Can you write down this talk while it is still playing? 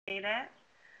appreciate it.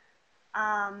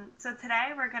 So today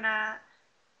we're going to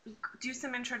do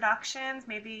some introductions.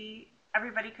 Maybe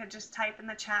everybody could just type in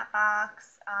the chat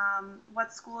box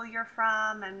what school you're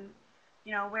from and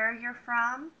where you're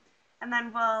from. And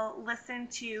then we'll listen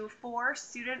to 4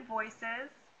 student voices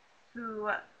who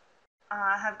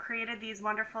have created these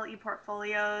wonderful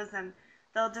e-portfolios, and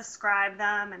they'll describe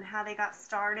them and how they got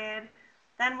started.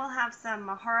 Then we'll have some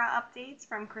Mahara updates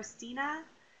from Christina,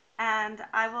 and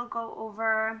I will go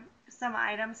over some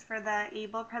items for the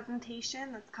ABLE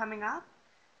presentation that's coming up,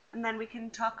 and then we can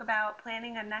talk about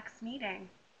planning a next meeting.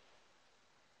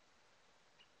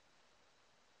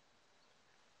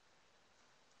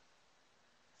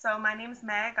 So my name's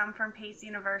Meg. I'm from Pace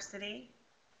University.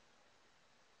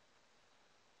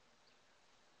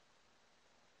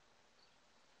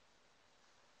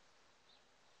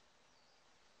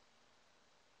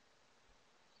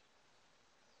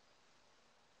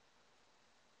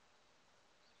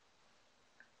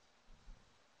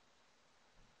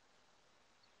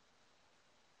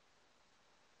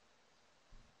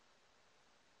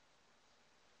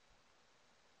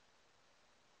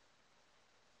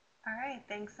 All right,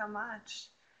 thanks so much.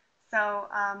 So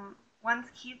once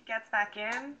Keith gets back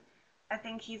in, I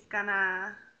think he's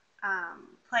gonna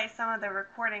play some of the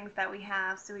recordings that we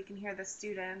have so we can hear the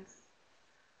students.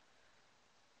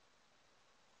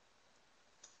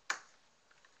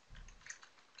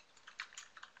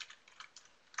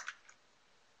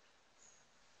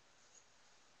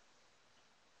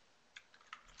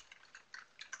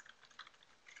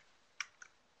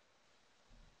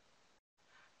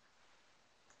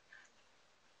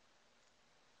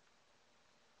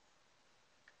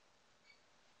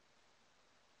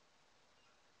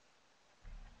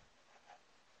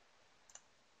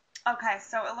 Okay,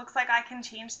 so it looks like I can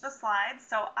change the slides.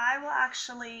 So I will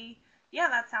actually, yeah,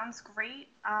 that sounds great.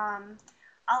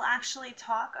 I'll actually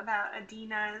talk about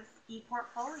Adina's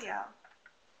e-portfolio.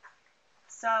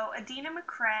 So Adina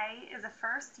McCrae is a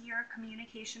first-year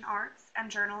communication arts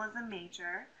and journalism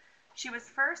major. She was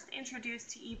first introduced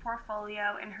to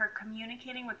e-portfolio in her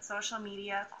Communicating with Social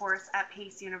Media course at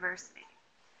Pace University.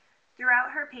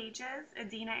 Throughout her pages,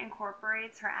 Adina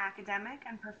incorporates her academic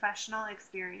and professional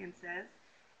experiences,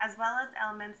 as well as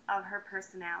elements of her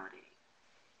personality.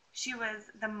 She was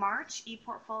the March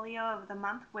ePortfolio of the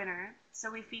Month winner,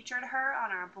 so we featured her on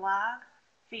our blog,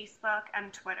 Facebook,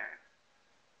 and Twitter.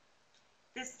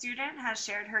 This student has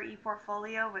shared her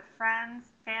ePortfolio with friends,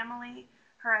 family,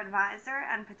 her advisor,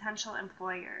 and potential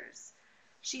employers.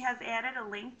 She has added a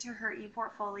link to her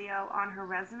ePortfolio on her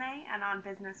resume and on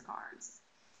business cards.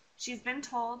 She's been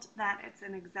told that it's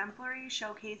an exemplary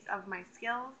showcase of my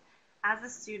skills as a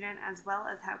student, as well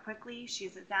as how quickly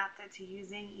she's adapted to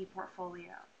using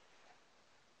ePortfolio.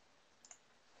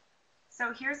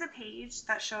 So here's a page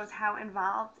that shows how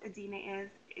involved Adina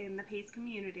is in the PACE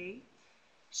community.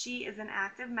 She is an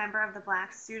active member of the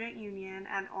Black Student Union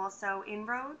and also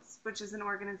Inroads, which is an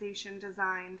organization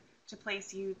designed to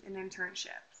place youth in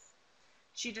internships.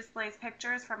 She displays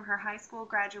pictures from her high school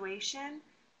graduation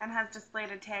and has displayed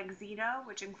a tag Zito,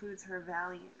 which includes her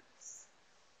values.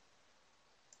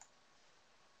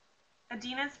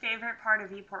 Adina's favorite part of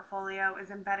ePortfolio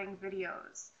is embedding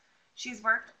videos. She's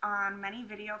worked on many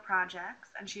video projects,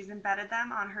 and she's embedded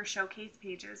them on her showcase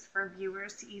pages for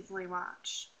viewers to easily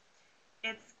watch.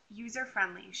 It's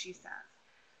user-friendly, she says.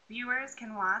 Viewers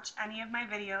can watch any of my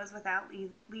videos without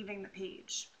leaving the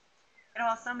page. It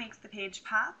also makes the page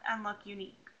pop and look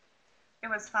unique. It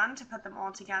was fun to put them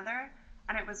all together,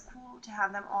 and it was cool to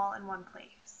have them all in one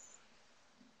place.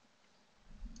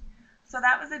 So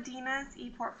that was Adina's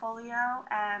ePortfolio,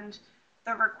 and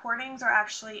the recordings are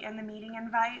actually in the meeting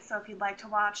invite, so if you'd like to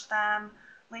watch them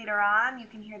later on, you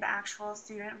can hear the actual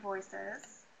student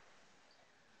voices.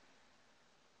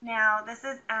 Now, this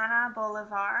is Anna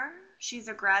Bolivar. She's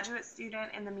a graduate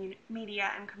student in the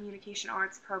Media and Communication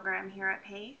Arts program here at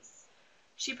PACE.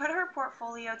 She put her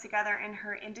portfolio together in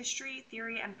her Industry,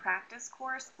 Theory, and Practice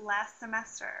course last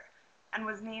semester and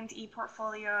was named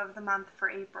ePortfolio of the Month for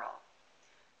April.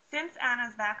 Since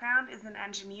Anna's background is in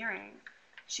engineering,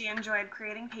 she enjoyed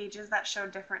creating pages that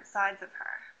showed different sides of her.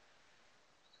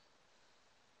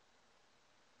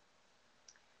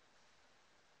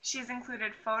 She's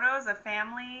included photos of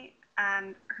family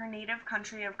and her native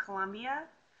country of Colombia,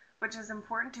 which is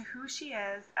important to who she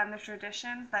is and the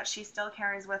traditions that she still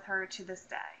carries with her to this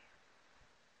day.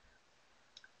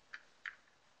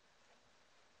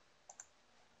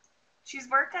 She's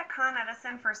worked at Con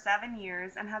Edison for 7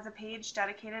 years and has a page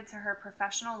dedicated to her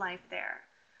professional life there.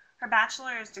 Her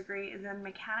bachelor's degree is in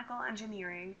mechanical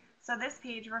engineering, so this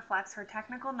page reflects her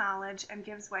technical knowledge and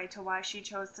gives way to why she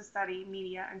chose to study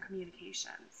media and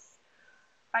communications.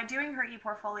 By doing her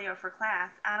e-portfolio for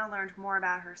class, Anna learned more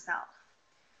about herself.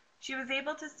 She was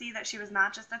able to see that she was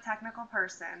not just a technical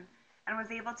person and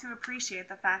was able to appreciate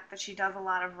the fact that she does a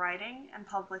lot of writing and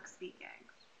public speaking.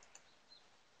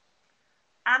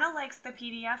 Anna likes the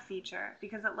PDF feature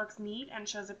because it looks neat and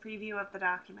shows a preview of the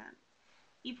document.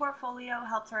 ePortfolio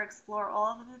helps her explore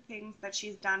all of the things that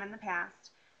she's done in the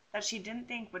past that she didn't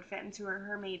think would fit into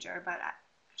her major, but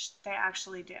they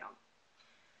actually do.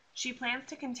 She plans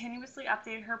to continuously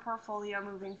update her portfolio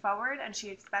moving forward, and she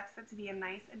expects it to be a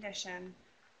nice addition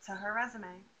to her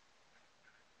resume.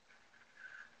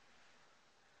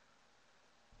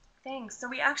 Thanks. So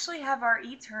we actually have our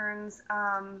e-turns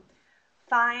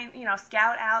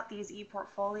scout out these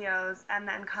e-portfolios and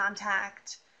then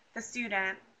contact the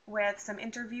student with some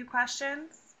interview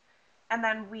questions, and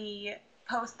then we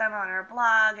post them on our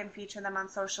blog and feature them on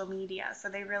social media. So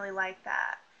they really like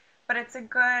that. But it's a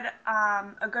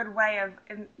good way of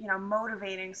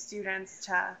motivating students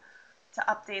to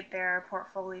update their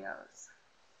portfolios.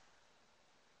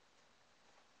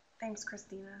 Thanks,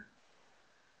 Christina.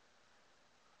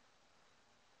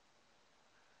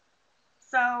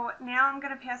 So now I'm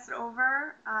going to pass it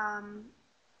over. I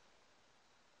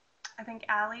think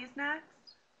Allie's next.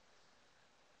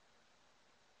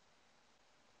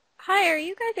 Hi, are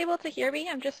you guys able to hear me?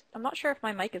 I'm not sure if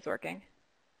my mic is working.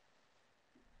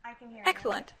 I can hear you.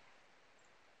 Excellent.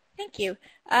 Thank you.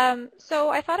 So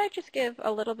I thought I'd just give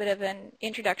a little bit of an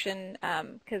introduction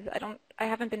because I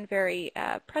haven't been very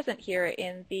present here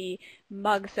in the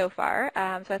mug so far.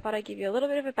 So I thought I'd give you a little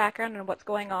bit of a background on what's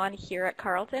going on here at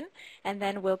Carleton, and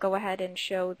then we'll go ahead and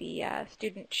show the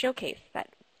student showcase that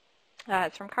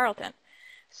is from Carleton.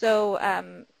 So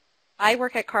I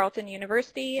work at Carleton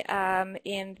University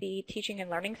in the Teaching and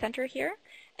Learning Center here,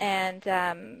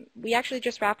 and we actually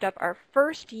just wrapped up our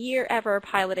first year ever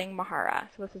piloting Mahara,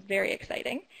 so this is very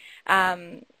exciting.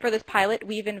 For this pilot,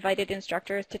 we've invited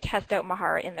instructors to test out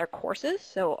Mahara in their courses,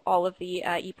 so all of the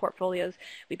e-portfolios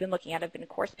we've been looking at have been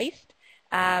course-based.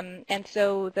 And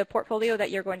so the portfolio that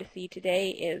you're going to see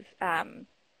today is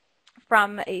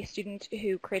from a student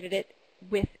who created it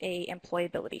with a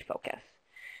employability focus.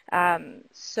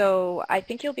 So I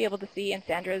think you'll be able to see in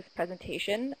Sandra's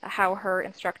presentation how her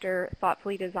instructor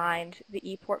thoughtfully designed the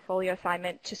e-portfolio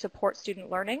assignment to support student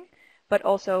learning, but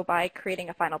also by creating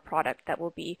a final product that will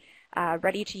be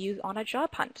ready to use on a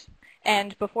job hunt.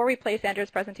 And before we play Sandra's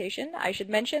presentation, I should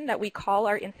mention that we call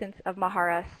our instance of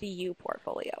Mahara CU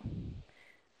portfolio.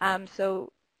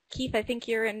 So Keith, I think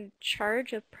you're in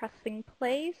charge of pressing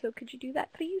play, so could you do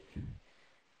that, please?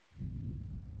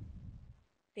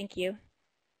 Thank you.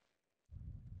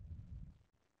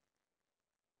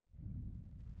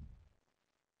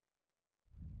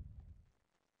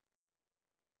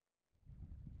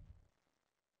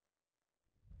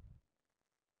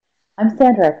 I'm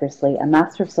Sandra Eckersley, a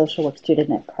Master of Social Work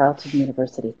student at Carleton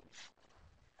University.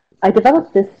 I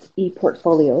developed this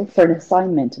e-portfolio for an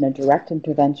assignment in a direct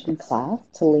intervention class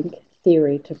to link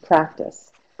theory to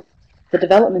practice. The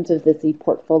development of this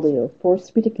e-portfolio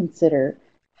forced me to consider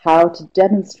how to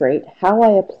demonstrate how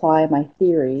I apply my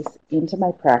theories into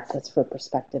my practice for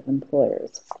prospective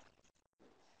employers.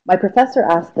 My professor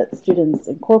asked that students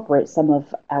incorporate some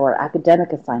of our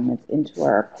academic assignments into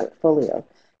our portfolio.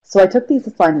 So I took these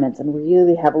assignments and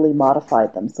really heavily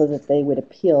modified them so that they would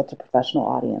appeal to professional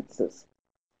audiences.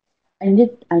 I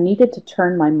needed to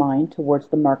turn my mind towards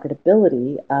the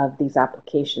marketability of these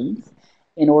applications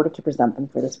in order to present them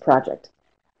for this project.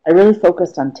 I really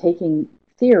focused on taking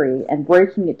theory and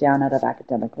breaking it down out of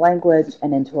academic language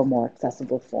and into a more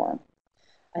accessible form.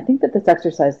 I think that this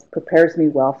exercise prepares me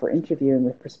well for interviewing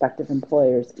with prospective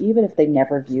employers, even if they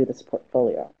never view this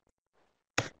portfolio.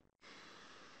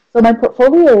 So my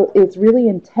portfolio is really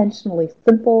intentionally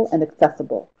simple and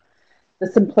accessible. The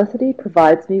simplicity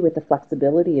provides me with the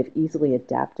flexibility of easily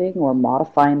adapting or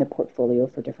modifying the portfolio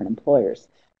for different employers.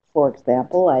 For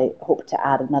example, I hope to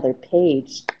add another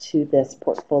page to this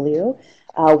portfolio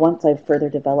once I've further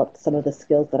developed some of the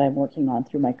skills that I'm working on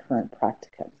through my current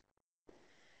practicum.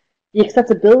 The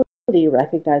accessibility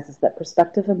recognizes that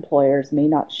prospective employers may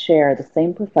not share the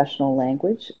same professional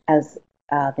language as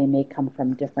they may come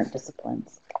from different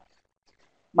disciplines.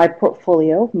 My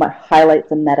portfolio highlights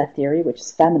a meta theory, which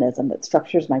is feminism, that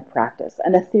structures my practice,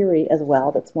 and a theory as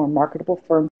well that's more marketable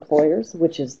for employers,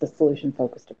 which is the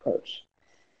solution-focused approach.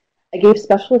 I gave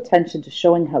special attention to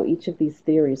showing how each of these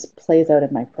theories plays out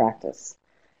in my practice.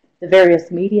 The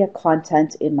various media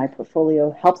content in my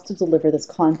portfolio helps to deliver this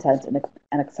content in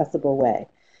an accessible way.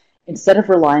 Instead of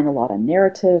relying a lot on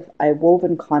narrative, I wove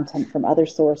in content from other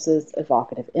sources,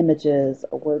 evocative images,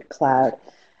 a word cloud,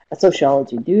 a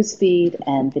sociology newsfeed,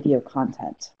 and video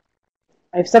content.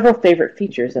 I have several favorite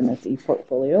features in this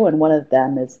ePortfolio, and one of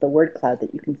them is the word cloud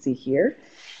that you can see here.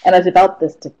 And I've developed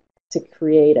this to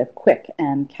create a quick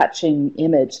and catching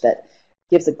image that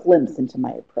gives a glimpse into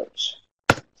my approach.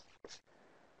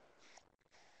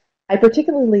 I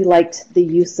particularly liked the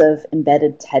use of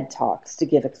embedded TED Talks to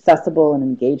give accessible and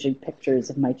engaging pictures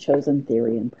of my chosen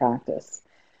theory and practice.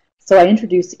 So I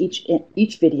introduce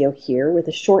each video here with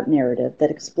a short narrative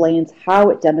that explains how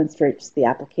it demonstrates the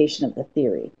application of the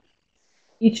theory.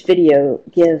 Each video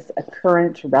gives a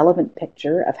current, relevant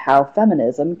picture of how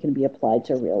feminism can be applied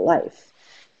to real life.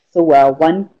 So while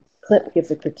one clip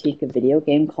gives a critique of video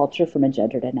game culture from a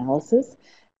gendered analysis,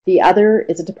 the other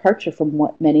is a departure from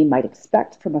what many might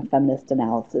expect from a feminist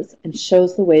analysis and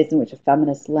shows the ways in which a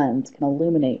feminist lens can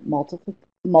illuminate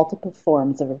multiple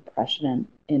forms of oppression and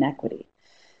inequity.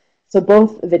 So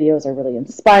both videos are really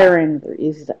inspiring,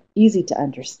 they're easy to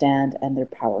understand, and they're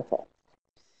powerful.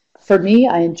 For me,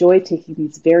 I enjoy taking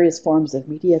these various forms of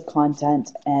media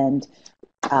content and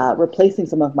replacing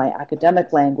some of my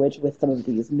academic language with some of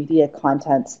these media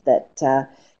contents that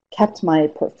kept my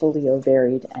portfolio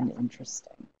varied and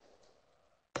interesting.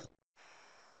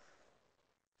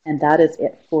 And that is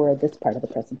it for this part of the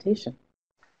presentation.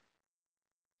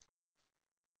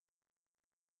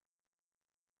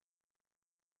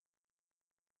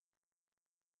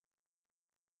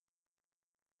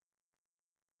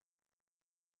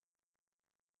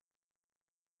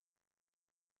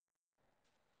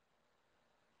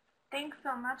 Thanks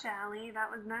so much, Allie. That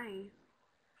was nice.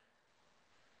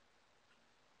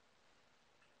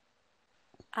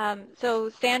 So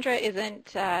Sandra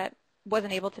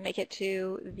wasn't able to make it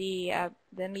to the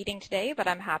meeting today, but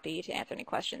I'm happy to answer any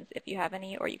questions if you have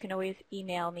any, or you can always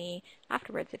email me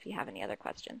afterwards if you have any other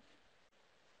questions.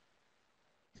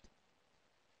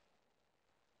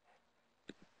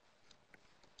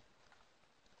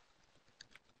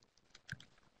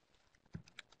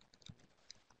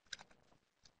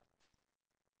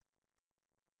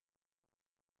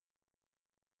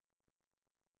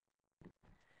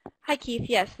 Hi, Keith.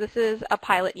 Yes, this is a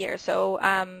pilot year. So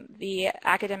the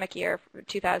academic year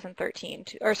 2014,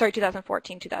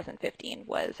 2015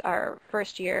 was our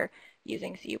first year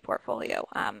using CU Portfolio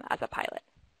as a pilot.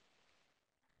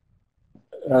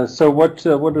 So what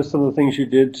are some of the things you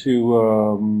did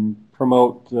to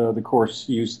promote the course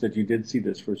use that you did see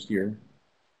this first year?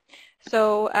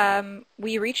 So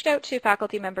we reached out to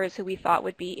faculty members who we thought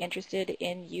would be interested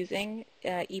in using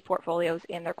e-portfolios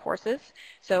in their courses.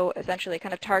 So essentially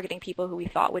kind of targeting people who we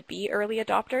thought would be early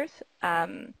adopters.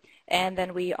 And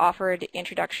then we offered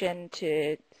introduction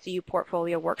to CU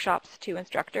portfolio workshops to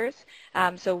instructors.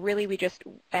 So really we just,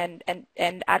 and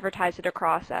advertised it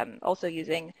across also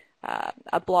using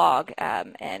a blog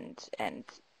and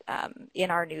in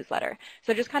our newsletter.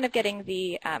 So just kind of getting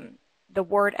the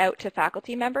word out to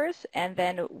faculty members, and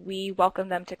then we welcome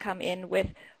them to come in with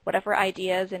whatever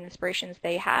ideas and inspirations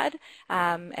they had,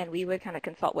 and we would kind of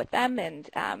consult with them and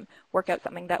work out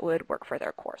something that would work for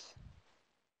their course.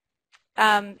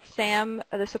 Sam,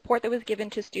 the support that was given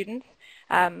to students,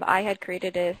 I had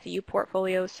created a CU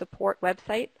Portfolio support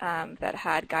website that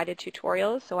had guided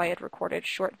tutorials, so I had recorded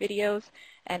short videos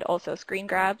and also screen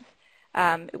grabs.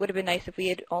 It would have been nice if we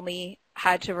had only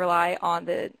had to rely on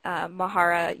the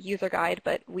Mahara user guide,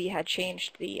 but we had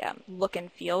changed the look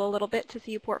and feel a little bit to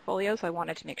CU Portfolio, so I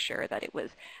wanted to make sure that it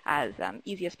was as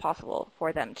easy as possible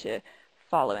for them to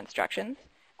follow instructions.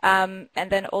 And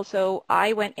then also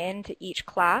I went into each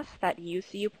class that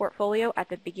used CU Portfolio at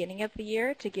the beginning of the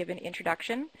year to give an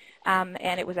introduction,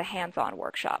 and it was a hands-on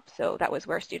workshop, so that was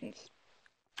where students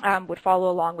would follow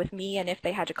along with me, and if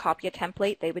they had to copy a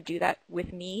template, they would do that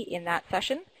with me in that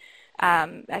session.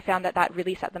 I found that that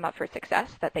really set them up for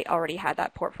success, that they already had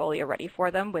that portfolio ready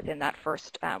for them within that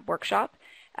first workshop.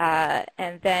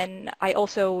 And then I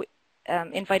also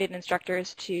invited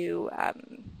instructors to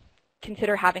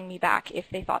consider having me back if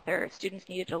they thought their students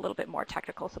needed a little bit more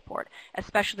technical support,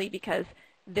 especially because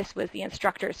this was the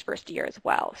instructor's first year as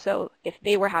well. So if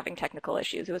they were having technical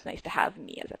issues, it was nice to have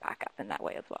me as a backup in that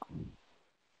way as well.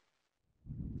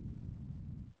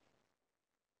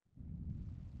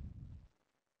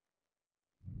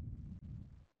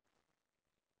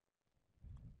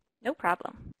 No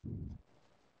problem.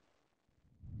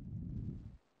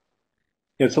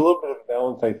 It's a little bit of a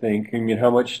balance, I think. I mean, how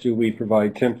much do we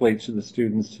provide templates to the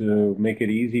students to make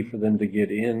it easy for them to get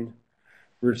in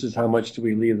versus how much do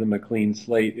we leave them a clean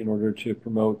slate in order to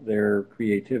promote their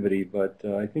creativity? But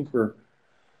I think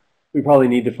we probably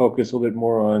need to focus a little bit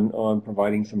more on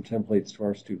providing some templates to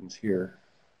our students here.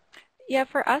 Yeah,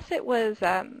 for us it was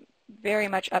very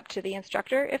much up to the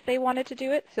instructor if they wanted to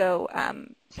do it. So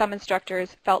some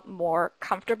instructors felt more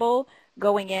comfortable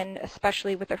going in,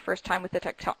 especially with their first time with the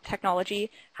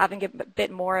technology, having a bit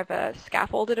more of a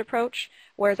scaffolded approach,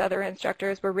 whereas other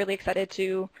instructors were really excited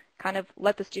to kind of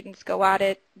let the students go at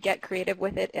it, get creative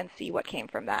with it, and see what came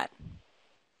from that.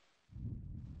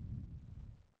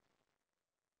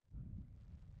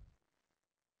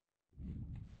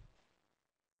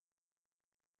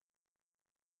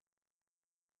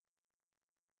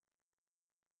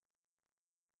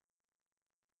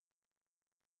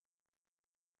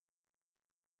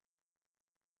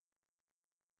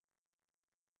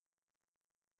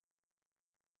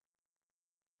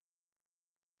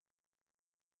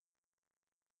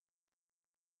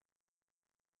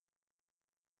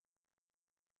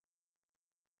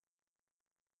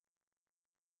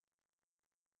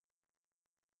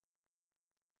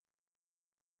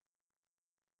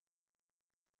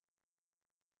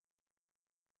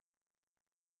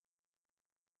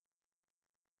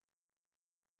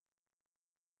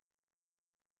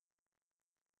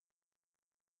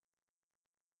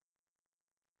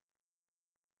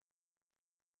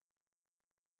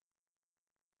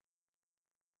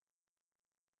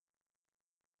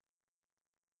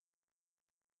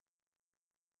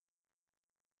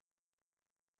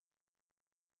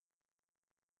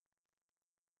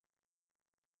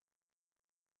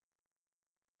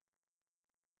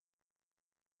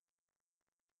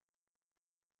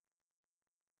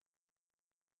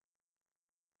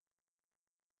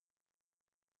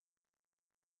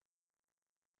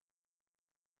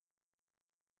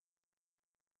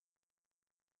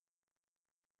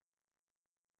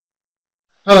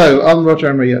 Hello, I'm Roger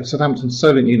Emery at Southampton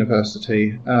Solent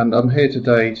University, and I'm here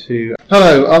today to.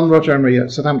 Hello, I'm Roger Emery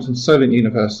at Southampton Solent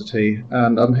University,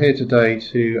 and I'm here today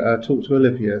to talk to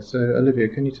Olivia. So, Olivia,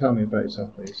 can you tell me about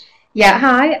yourself, please? Yeah,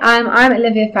 hi, I'm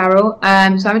Olivia Farrell.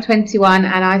 So I'm 21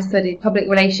 and I studied public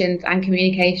relations and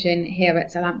communication here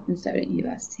at Southampton Solent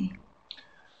University.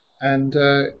 And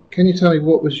can you tell me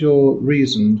what was your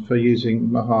reason for using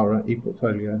Mahara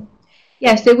ePortfolio?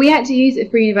 Yeah, so we had to use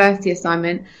it for a university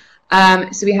assignment.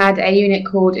 So we had a unit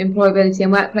called Employability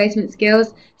and Work Placement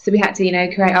Skills. So we had to,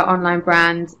 create our online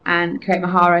brand and create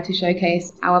Mahara to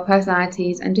showcase our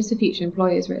personalities and just for future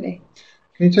employers, really.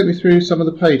 Can you take me through some of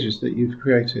the pages that you've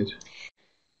created?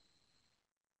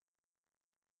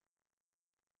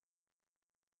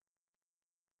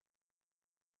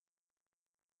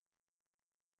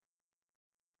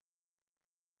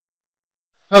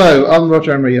 Hello, I'm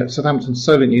Roger Emery at Southampton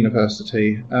Solent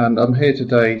University, and I'm here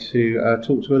today to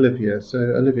talk to Olivia. So,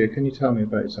 Olivia, can you tell me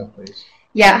about yourself, please?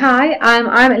 Yeah, hi,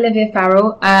 I'm Olivia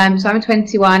Farrell. So I'm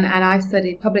 21 and I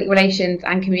studied public relations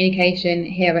and communication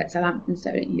here at Southampton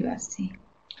Solent University.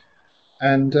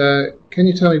 And can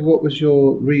you tell me what was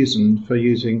your reason for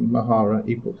using Mahara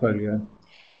ePortfolio?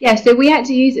 Yeah, so we had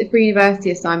to use it for a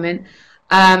university assignment.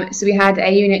 So we had a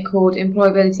unit called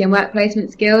Employability and Work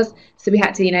Placement Skills. So we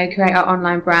had to, create our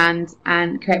online brand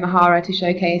and create Mahara to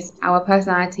showcase our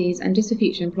personalities and just for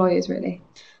future employers, really.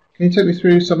 Can you take me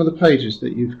through some of the pages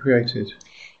that you've created?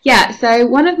 Yeah, so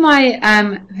one of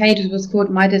my pages was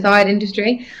called My Desired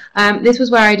Industry. This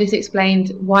was where I just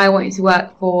explained why I wanted to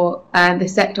work for the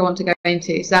sector I want to go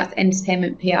into. So that's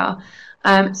entertainment PR.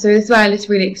 So this is where I just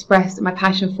really expressed my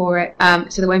passion for it,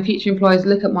 so that when future employers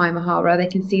look at my Mahara, they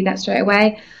can see that straight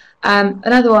away.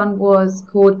 Another one was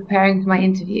called Preparing for My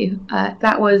Interview.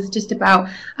 That was just about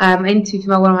an interview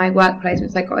for one of my work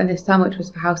placements I got in this summer, which was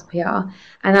for House PR,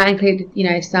 and that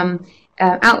included, some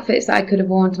outfits that I could have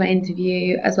worn to my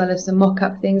interview, as well as some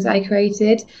mock-up things that I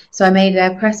created. So I made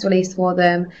a press release for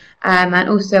them, and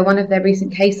also one of their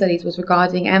recent case studies was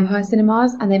regarding Empire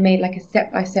Cinemas, and they made like a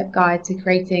step-by-step guide to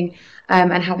creating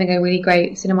and having a really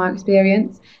great cinema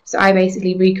experience. So I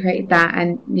basically recreated that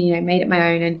and made it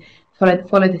my own and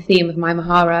followed the theme of my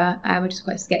Mahara, which is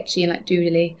quite sketchy and like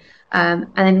doodly, and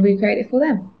then recreated it for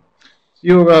them.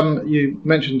 You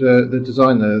mentioned the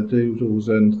design there, the doodles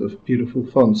and the beautiful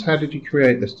fonts. How did you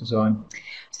create this design?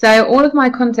 So all of my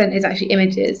content is actually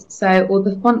images. So all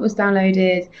the font was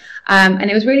downloaded,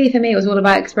 and it was really, for me, it was all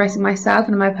about expressing myself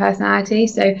and my personality.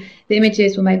 So the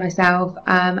images were made myself,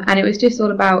 and it was just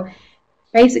all about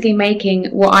basically making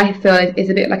what I feel is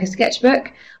a bit like a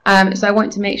sketchbook. So I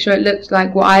wanted to make sure it looked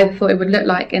like what I thought it would look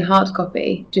like in hard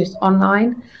copy, just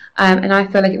online. And I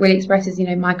feel like it really expresses,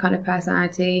 my kind of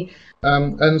personality.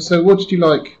 And so what did you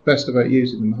like best about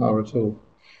using the Mahara tool?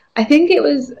 I think it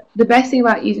was the best thing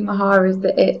about using Mahara is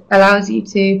that it allows you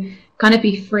to kind of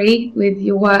be free with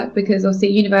your work, because obviously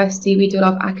at university we do a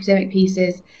lot of academic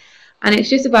pieces, And it's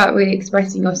just about really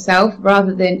expressing yourself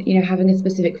rather than, having a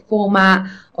specific format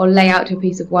or layout to a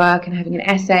piece of work and having an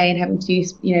essay and having to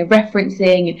use,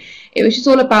 referencing. And it was just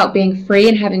all about being free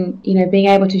and having, being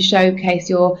able to showcase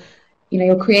your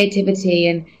creativity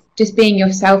and just being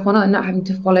yourself on it and not having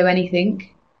to follow anything.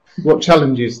 What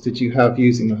challenges did you have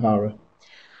using Mahara?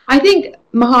 I think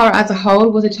Mahara as a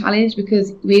whole was a challenge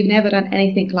because we've never done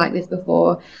anything like this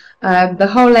before. The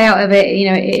whole layout of it,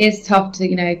 it is tough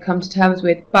to, come to terms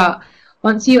with. But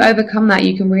once you overcome that,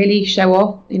 you can really show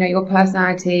off, your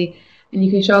personality, and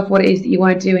you can show off what it is that you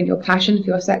want to do and your passion for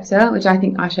your sector, which I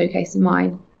think I showcased in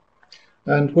mine.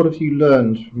 And what have you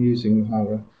learned from using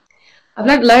Mahara? I've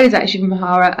learned loads actually from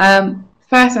Mahara.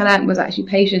 First I learned was actually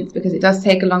patience because it does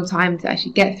take a long time to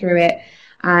actually get through it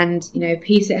and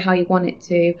piece it how you want it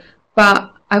to.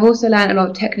 But I've also learned a lot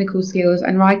of technical skills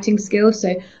and writing skills.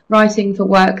 So writing for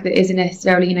work that isn't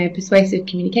necessarily persuasive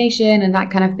communication and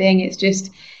that kind of thing.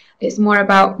 It's more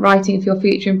about writing for your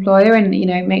future employer and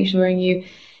make sure you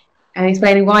and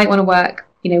explaining why you want to work,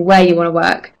 where you want to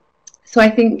work. So I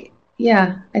think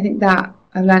that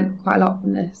I've learned quite a lot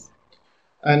from this.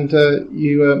 And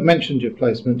you mentioned your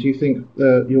placement. Do you think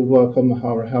your work on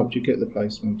Mahara helped you get the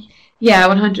placement? Yeah,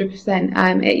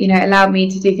 100%. It allowed me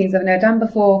to do things I've never done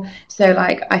before. So,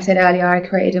 like I said earlier, I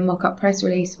created a mock-up press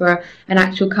release for an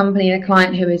actual company and a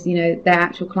client who is, their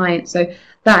actual client. So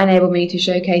that enabled me to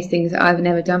showcase things that I've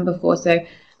never done before. So,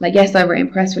 like, yes, I've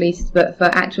written press releases, but for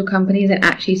actual companies and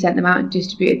actually sent them out and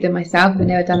distributed them myself. I've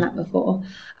never done that before.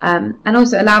 And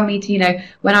also allowed me to,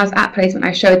 when I was at placement,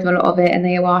 I showed them a lot of it and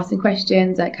they were asking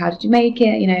questions like, how did you make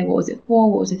it? What was it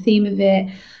for? What was the theme of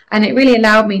it? And it really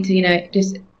allowed me to,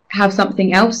 just have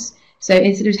something else. So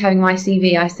instead of just having my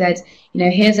CV, I said,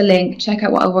 here's a link, check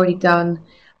out what I've already done.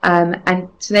 And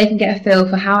so they can get a feel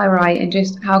for how I write and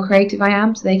just how creative I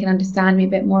am so they can understand me a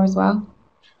bit more as well.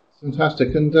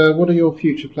 Fantastic. And what are your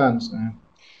future plans now?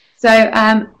 So,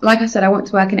 like I said, I want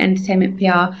to work in entertainment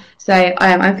PR. So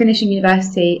I'm finishing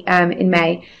university in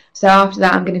May. So after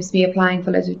that, I'm going to be applying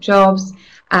for loads of jobs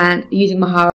and using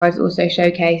Mahara to also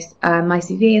showcase my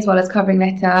CV as well as covering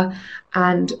letter.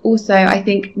 And also, I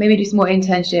think maybe do some more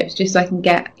internships just so I can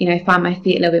get, find my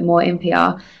feet a little bit more in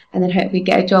PR and then hopefully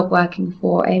get a job working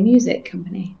for a music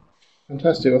company.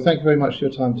 Fantastic. Well, thank you very much for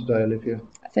your time today, Olivia.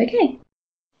 That's okay.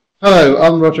 Hello,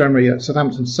 I'm Roger Emery at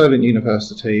Southampton Solent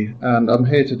University, and I'm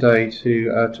here today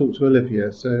to talk to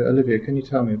Olivia. So, Olivia, can you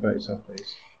tell me about yourself,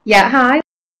 please? Yeah, hi.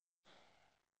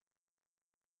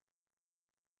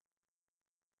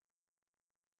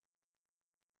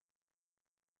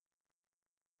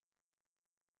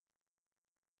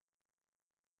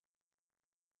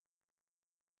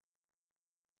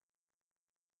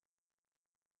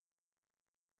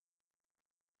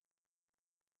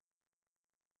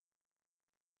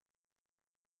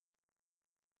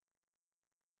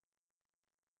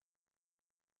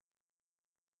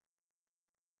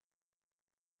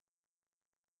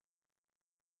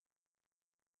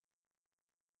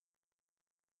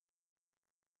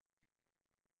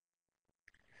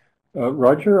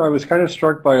 Roger, I was kind of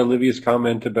struck by Olivia's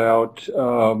comment about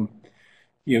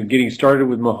getting started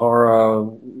with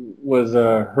Mahara was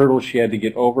a hurdle she had to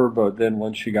get over, but then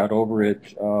once she got over it,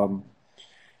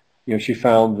 she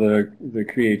found the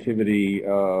creativity,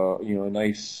 a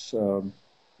nice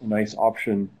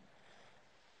option.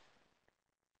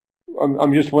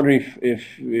 I'm just wondering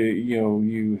if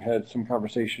you had some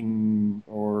conversation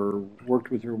or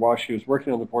worked with her while she was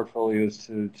working on the portfolios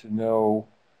to know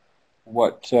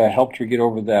what helped her get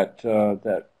over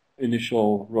that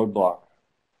initial roadblock.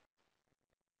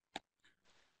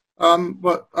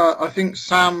 I think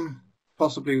Sam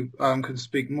possibly can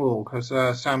speak more because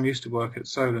Sam used to work at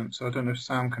Solent, so I don't know if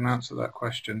Sam can answer that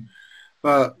question.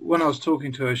 But when I was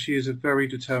talking to her, she is a very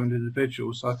determined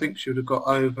individual, so I think she would have got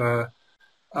over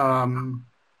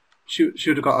she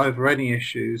would have got over any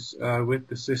issues with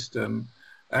the system,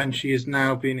 and she is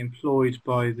now being employed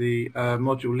by the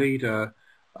module leader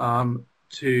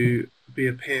to be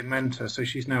a peer mentor. So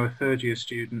she's now a third-year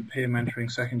student, peer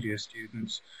mentoring second-year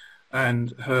students.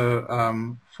 And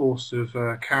her force of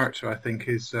character, I think,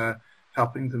 is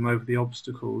helping them over the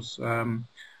obstacles. And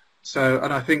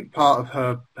I think part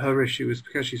of her issue is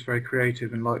because she's very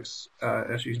creative and likes,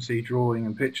 as you can see, drawing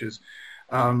and pictures.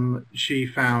 She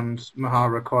found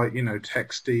Mahara quite,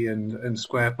 texty and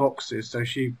square boxes. So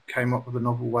she came up with a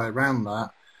novel way around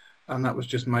that. And that was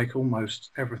just make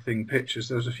almost everything pictures.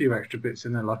 There was a few extra bits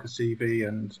in there, like a CV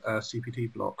and a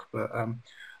CPT block, but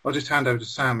I'll just hand over to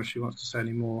Sam if she wants to say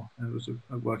any more. I was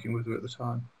working with her at the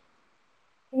time.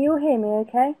 Can you all hear me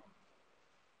okay?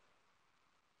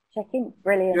 Checking.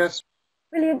 Brilliant. Yes.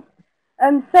 Brilliant.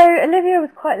 So Olivia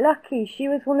was quite lucky. She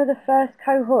was one of the first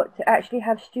cohort to actually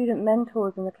have student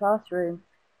mentors in the classroom.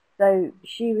 So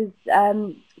she was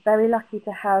very lucky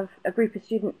to have a group of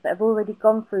students that have already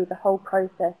gone through the whole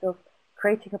process of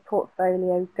creating a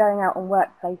portfolio, going out on work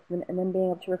placement, and then being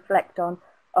able to reflect on,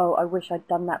 oh, I wish I'd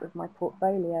done that with my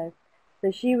portfolio.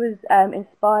 So she was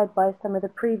inspired by some of the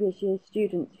previous year's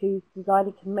students who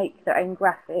decided to make their own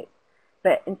graphics,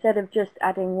 but instead of just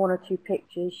adding one or two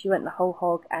pictures, she went the whole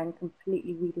hog and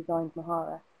completely redesigned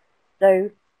Mahara. So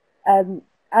um,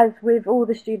 as with all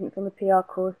the students on the PR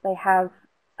course, they have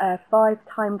 5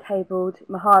 timetabled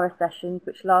Mahara sessions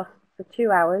which last for 2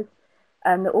 hours.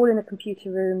 They're all in a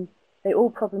computer room, they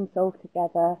all problem solve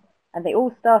together, and they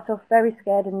all start off very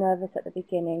scared and nervous at the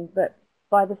beginning, but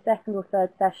by the second or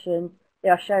third session, they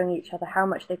are showing each other how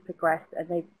much they've progressed, and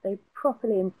they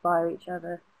properly inspire each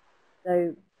other.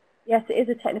 So yes, it is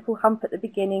a technical hump at the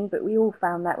beginning, but we all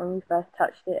found that when we first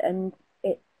touched it, and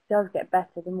it does get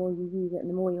better the more you use it and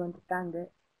the more you understand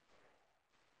it.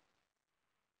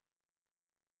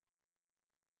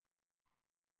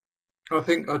 I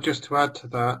think just to add to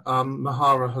that,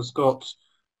 Mahara has got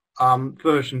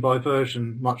version by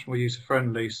version much more user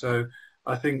friendly. So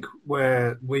I think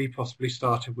where we possibly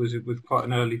started was with quite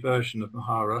an early version of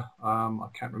Mahara. I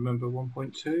can't remember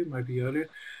 1.2, maybe earlier.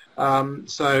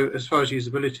 So as far as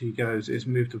usability goes, it's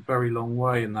moved a very long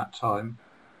way in that time.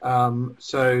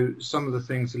 So some of the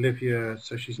things Olivia,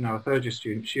 so she's now a third year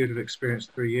student, she would have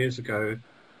experienced 3 years ago.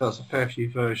 That's a fair few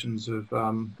versions of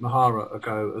Mahara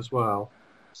ago as well.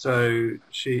 So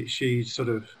she sort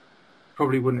of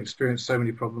probably wouldn't experience so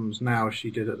many problems now as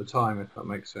she did at the time, if that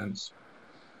makes sense.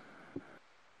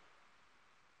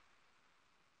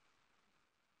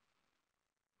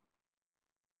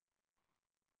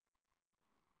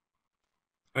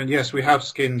 And yes, we have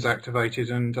skins activated,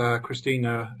 and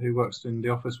Christina, who works in the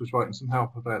office, was writing some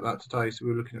help about that today, so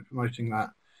we're looking at promoting that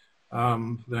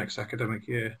for the next academic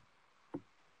year.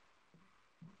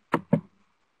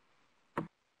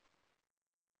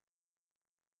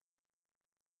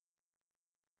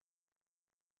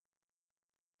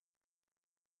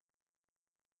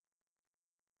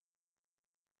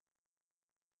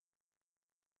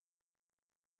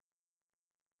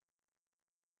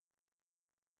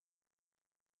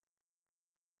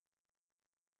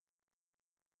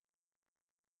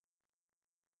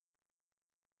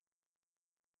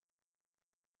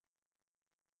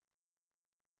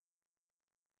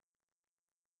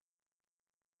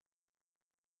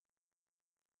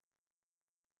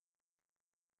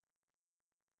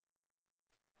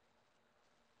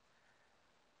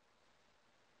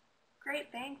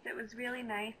 Great, thanks. It was really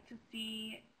nice to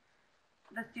see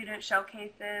the student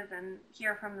showcases and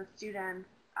hear from the students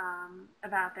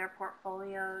about their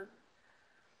portfolios.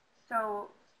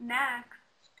 So next,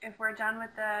 if we're done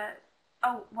with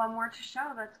one more to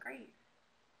show, that's great.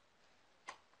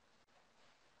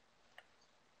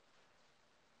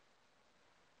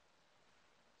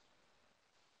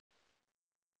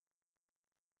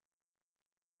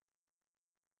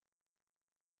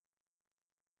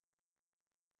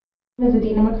 Ms.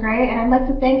 Adina McCrae, and I'd like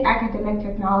to thank Academic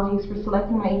Technologies for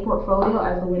selecting my ePortfolio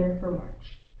as the winner for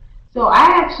March. So I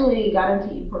actually got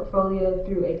into ePortfolio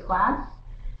through a class,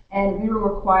 and we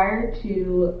were required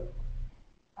to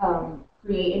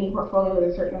create an ePortfolio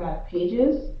with a certain amount of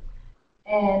pages.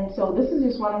 And so this is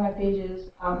just one of my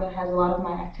pages that has a lot of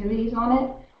my activities on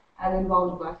it. I'm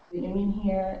involved with Black Student Union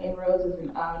here. Inroads is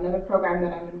another program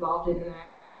that I'm involved in. And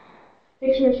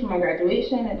pictures from my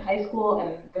graduation in high school,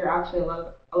 and there are actually a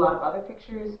lot of other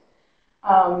pictures.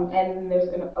 And there's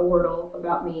a Wordle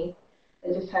about me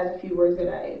that just has a few words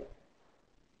that I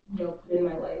put in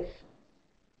my life.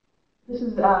 This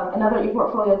is another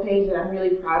ePortfolio page that I'm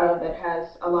really proud of that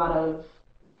has a lot of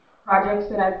projects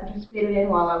that I participated in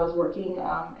while I was working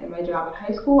in my job at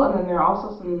high school, and then there are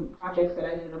also some projects that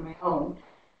I did on my own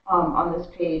on this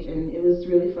page, and it was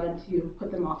really fun to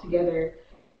put them all together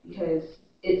because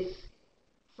it's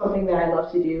something that I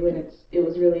love to do, and it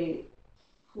was really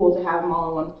cool to have them all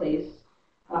in one place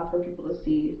for people to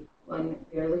see when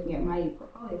they're looking at my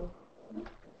portfolio.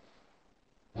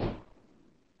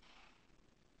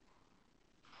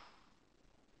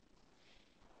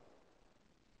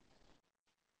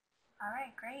 All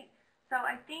right, great. So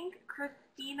I think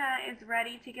Christina is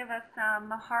ready to give us some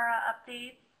Mahara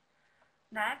updates.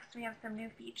 Next, we have some new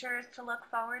features to look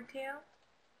forward to.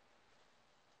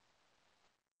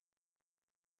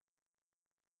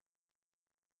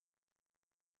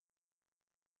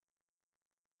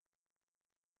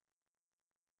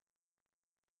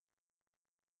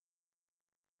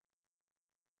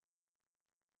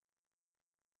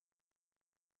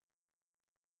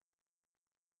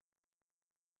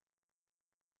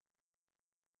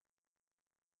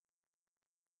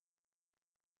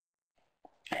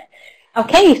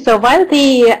 Okay, so while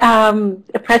the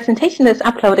presentation is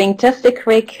uploading, just a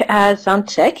quick sound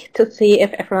check to see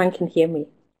if everyone can hear me.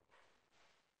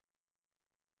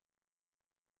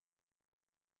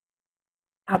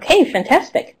 Okay,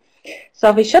 fantastic.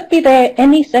 So we should be there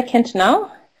any second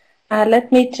now.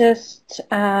 Let me just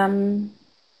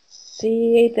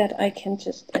see that I can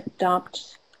just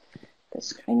adopt the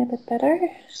screen a bit better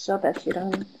so that you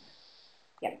don't...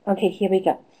 Yeah, okay, here we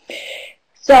go.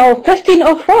 So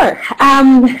 1504,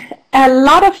 a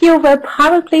lot of you will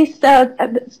probably still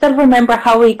remember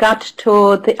how we got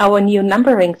to our new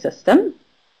numbering system.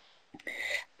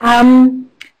 And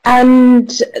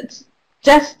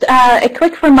just a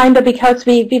quick reminder, because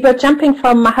we were jumping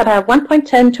from Mahara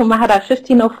 1.10 to Mahara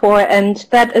 1504, and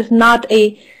that is not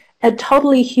a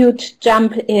totally huge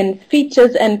jump in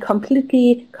features and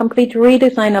complete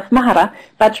redesign of Mahara,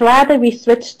 but rather we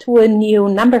switched to a new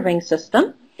numbering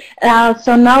system.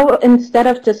 So now, instead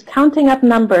of just counting up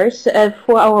numbers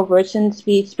for our versions,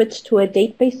 we switched to a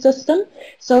date-based system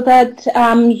so that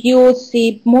you'll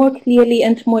see more clearly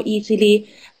and more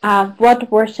easily what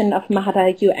version of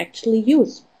Mahara you actually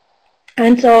use.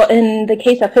 And so in the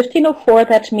case of 1504,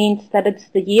 that means that it's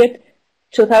the year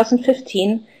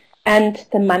 2015 and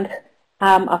the month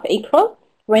of April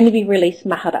when we release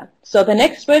Mahara. So the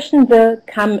next version will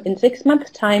come in 6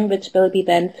 months' time, which will be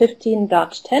then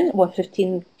 15.10 or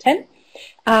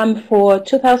 1510 for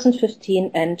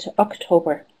 2015 and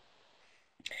October.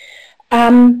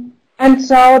 And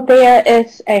so there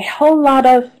is a whole lot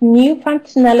of new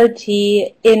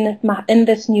functionality in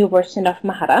this new version of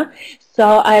Mahara.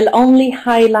 So I'll only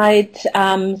highlight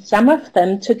some of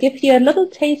them to give you a little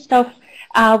taste of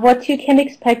what you can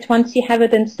expect once you have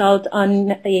it installed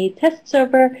on a test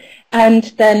server, and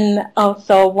then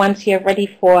also once you're ready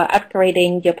for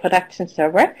upgrading your production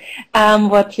server,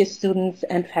 what your students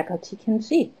and faculty can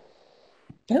see.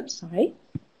 Oops, sorry.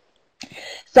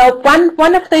 So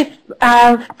one of the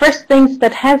first things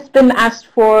that has been asked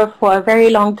for a very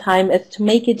long time is to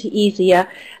make it easier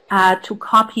to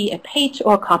copy a page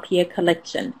or copy a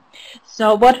collection.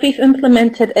 So what we've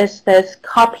implemented is this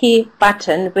copy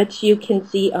button, which you can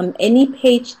see on any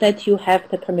page that you have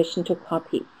the permission to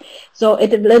copy. So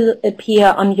it will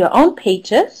appear on your own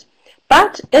pages,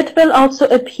 but it will also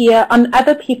appear on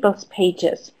other people's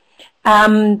pages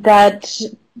that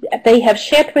they have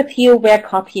shared with you where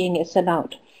copying is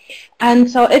allowed. And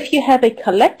so if you have a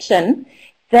collection,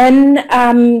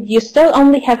 then you still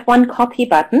only have one copy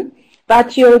button,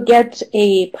 but you'll get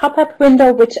a pop-up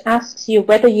window which asks you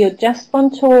whether you just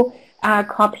want to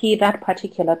copy that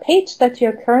particular page that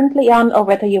you're currently on, or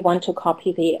whether you want to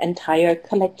copy the entire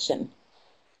collection.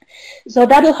 So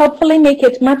that'll hopefully make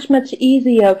it much, much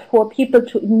easier for people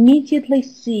to immediately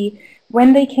see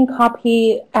when they can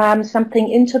copy something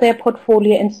into their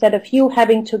portfolio, instead of you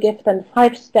having to give them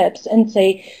 5 steps and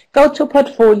say, go to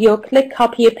portfolio, click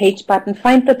copy a page button,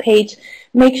 find the page,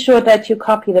 make sure that you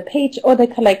copy the page or the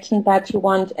collection that you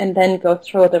want, and then go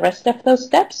through the rest of those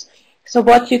steps. So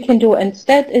what you can do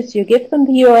instead is you give them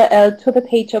the URL to the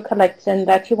page or collection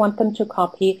that you want them to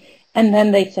copy, and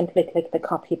then they simply click the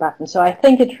copy button. So I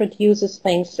think it reduces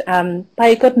things by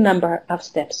a good number of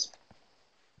steps.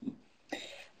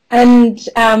 And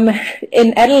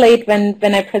in Adelaide,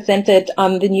 when I presented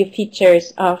on the new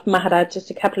features of Mahara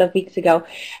just a couple of weeks ago,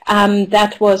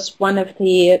 that was one of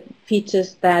the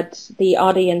features that the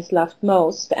audience loved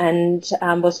most and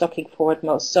was looking forward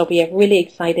most. So we are really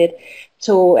excited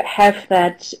to have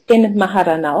that in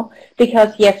Mahara now,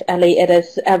 because yes, Ellie, it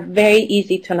is very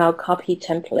easy to now copy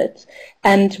templates,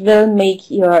 and will make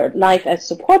your life as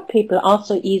support people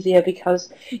also easier,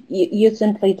 because you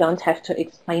simply don't have to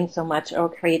explain so much or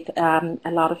create a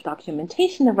lot of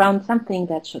documentation around something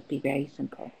that should be very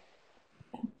simple.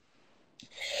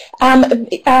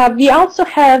 We also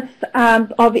have,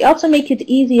 we also make it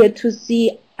easier to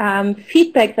see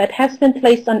feedback that has been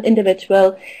placed on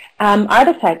individual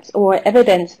artifacts or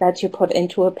evidence that you put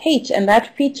into a page, and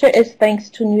that feature is thanks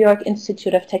to New York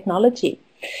Institute of Technology.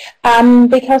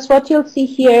 Because what you'll see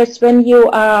here is when you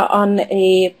are on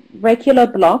a regular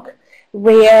blog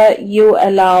where you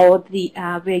allow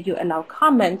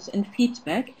comments and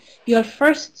feedback, you'll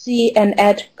first see an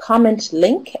add comment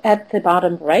link at the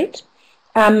bottom right,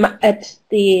 at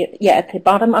the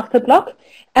bottom of the blog,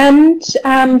 and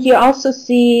you also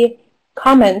see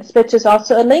comments, which is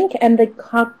also a link, and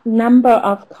the number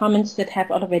of comments that have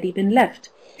already been left.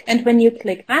 And when you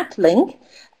click that link,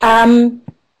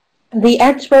 the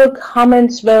actual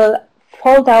comments will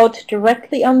fold out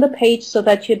directly on the page, so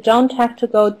that you don't have to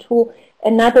go to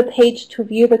another page to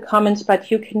view the comments,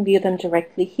 but you can view them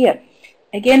directly here.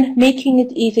 again, making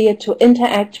it easier to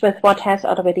interact with what has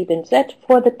already been said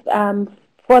for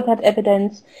that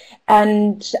evidence,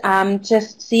 and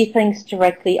just see things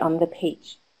directly on the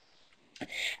page.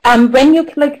 When you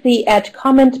click the Add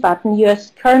Comment button, you are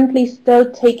currently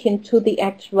still taken to the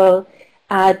actual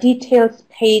details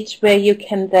page where you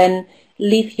can then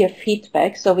leave your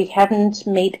feedback. So we haven't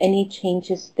made any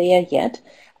changes there yet,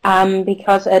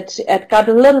 because it got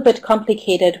a little bit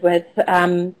complicated with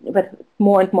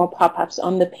more and more pop-ups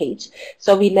on the page.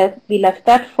 So we left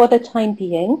that for the time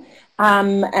being,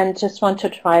 and just want to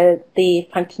try the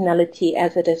functionality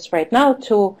as it is right now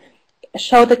to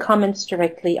show the comments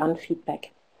directly on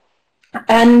feedback.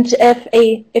 And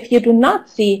if you do not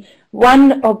see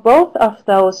one or both of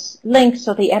those links,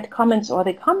 so the Add Comments or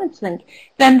the Comments link,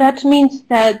 then that means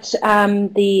that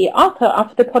the author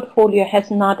of the portfolio has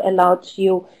not allowed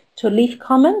you to leave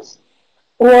comments,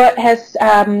 or has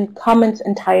comments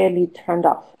entirely turned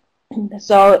off.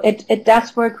 So it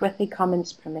does work with the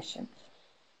comments permission.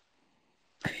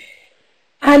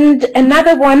 And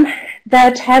another one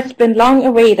that has been long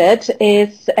awaited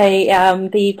is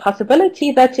the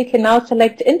possibility that you can now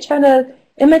select internal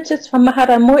images from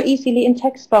Mahara more easily in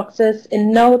text boxes,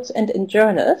 in notes, and in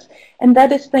journals. And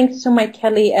that is thanks to Mike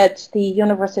Kelly at the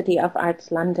University of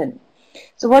Arts London.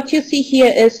 So what you see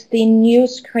here is the new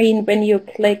screen when you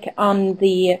click on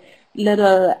the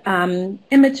little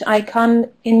image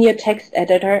icon in your text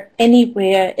editor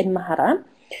anywhere in Mahara.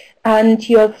 And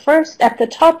you'll first at the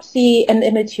top see an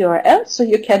image URL, so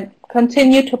you can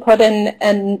continue to put in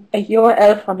a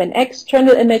URL from an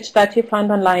external image that you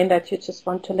found online that you just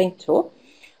want to link to.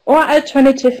 Or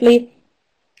alternatively,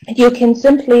 you can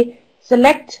simply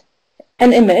select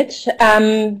an image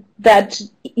that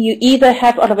you either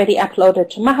have already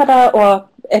uploaded to Mahara, or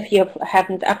if you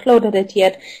haven't uploaded it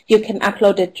yet, you can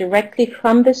upload it directly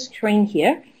from the screen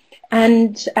here.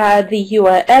 And the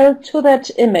URL to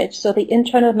that image, so the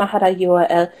internal Mahara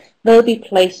URL, will be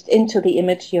placed into the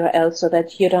image URL so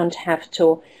that you don't have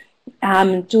to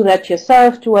do that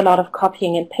yourself, do a lot of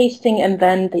copying and pasting, and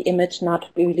then the image not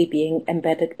really being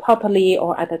embedded properly,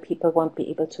 or other people won't be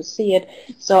able to see it.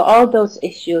 So all those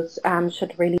issues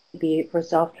should really be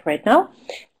resolved right now.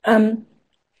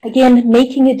 Again,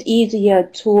 making it easier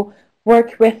to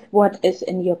work with what is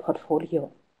in your portfolio.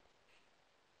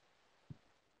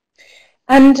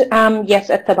 And yes,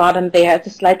 at the bottom there,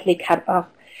 it's slightly cut off.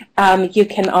 You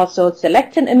can also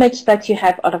select an image that you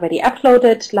have already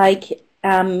uploaded, like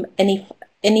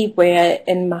anywhere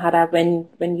in Mahara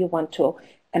when you want to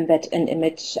embed an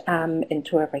image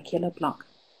into a regular block.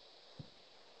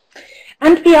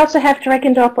 And we also have drag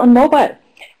and drop on mobile.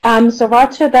 So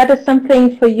Roger, that is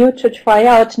something for you to try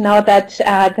out now that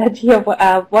that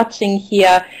you're watching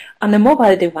here on a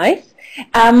mobile device.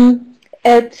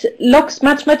 It looks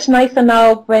much nicer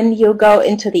now when you go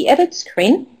into the edit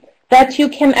screen, that you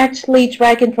can actually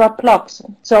drag and drop blocks.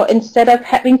 So instead of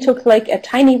having to click a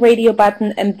tiny radio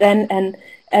button and then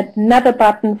another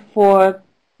button for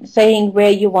saying where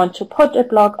you want to put a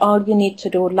block, all you need to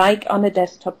do, like on a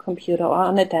desktop computer or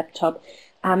on a laptop,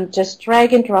 just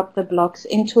drag and drop the blocks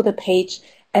into the page,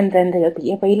 and then they'll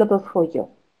be available for you.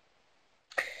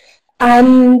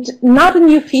 And not a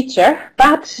new feature,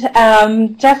 but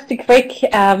just a quick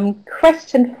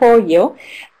question for you.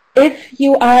 If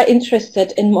you are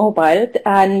interested in mobile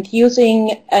and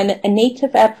using a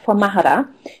native app for Mahara,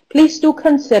 please do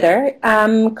consider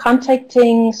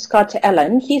contacting Scott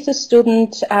Allen. He's a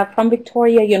student from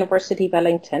Victoria University,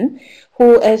 Wellington,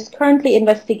 who is currently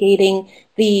investigating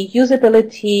the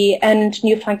usability and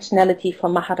new functionality for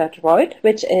Mahara Droid,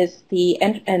 which is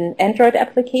an Android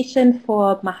application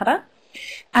for Mahara.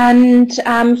 And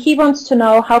he wants to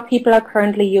know how people are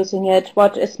currently using it,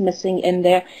 what is missing in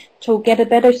there, to get a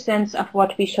better sense of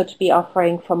what we should be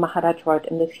offering for Mahara Droid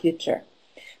in the future.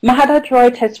 Mahara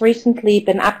Droid has recently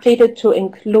been updated to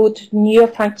include newer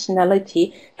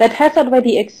functionality that has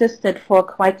already existed for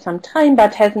quite some time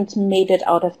but hasn't made it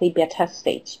out of the beta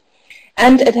stage.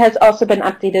 And it has also been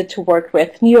updated to work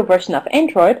with newer version of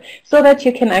Android so that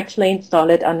you can actually install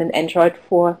it on an Android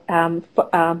for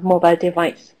mobile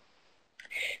device.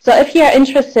 So if you are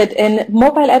interested in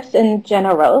mobile apps in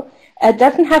general,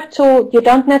 you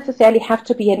don't necessarily have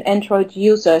to be an Android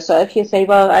user. So if you say,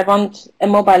 well, I want a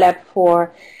mobile app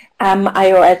for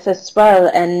iOS as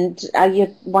well, and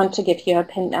you want to give your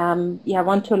opinion,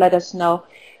 want to let us know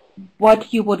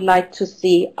what you would like to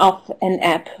see of an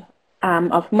app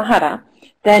of Mahara,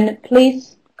 then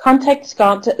please contact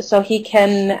Scott so he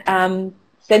can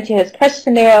send you his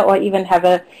questionnaire or even have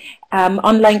a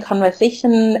online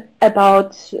conversation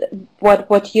about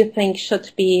what you think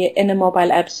should be in a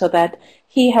mobile app, so that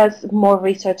he has more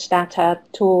research data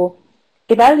to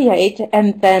evaluate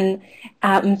and then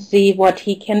see what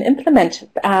he can implement,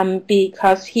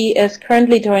 because he is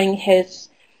currently doing his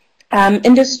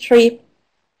industry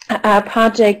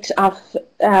project in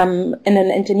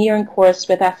an engineering course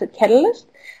with Acid Catalyst,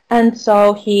 and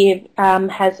so he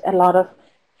has a lot of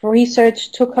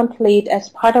research to complete as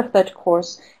part of that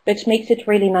course, which makes it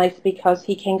really nice because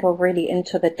he can go really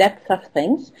into the depth of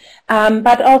things.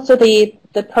 But also the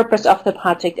purpose of the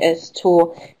project is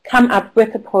to come up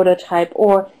with a prototype,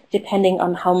 or depending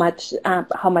on how much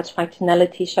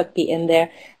functionality should be in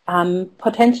there,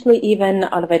 potentially even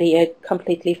already a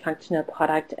completely functional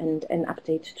product and an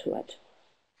update to it.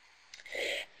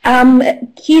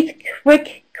 Keith,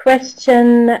 quick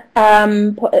question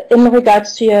in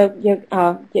regards to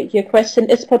your question: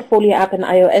 is Portfolio App in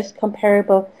iOS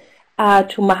comparable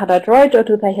to Mahara Droid, or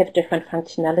do they have different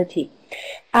functionality?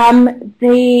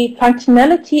 The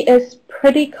functionality is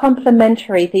pretty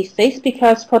complementary these days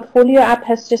because Portfolio App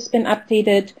has just been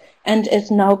updated and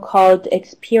is now called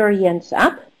Experience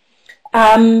App.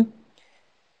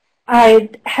 I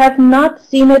have not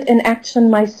seen it in action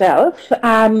myself,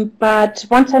 but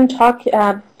once I'm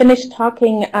finished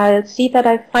talking, I'll see that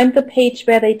I find the page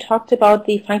where they talked about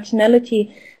the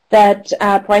functionality that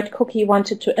Bright Cookie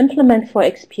wanted to implement for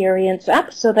Experience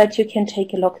App, so that you can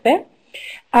take a look there.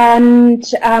 And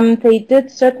they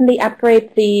did certainly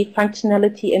upgrade the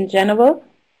functionality in general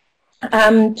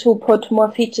to put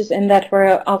more features in that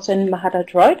were also in Mahara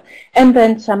Droid, and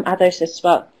then some others as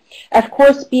well. Of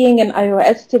course, being an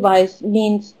iOS device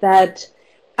means that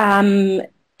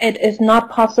it is not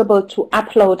possible to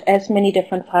upload as many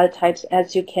different file types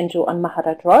as you can do on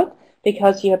Mahara Droid,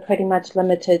 because you're pretty much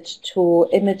limited to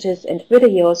images and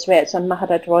videos, whereas on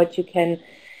Mahara Droid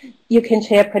you can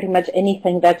share pretty much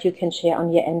anything that you can share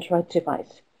on your Android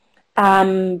device.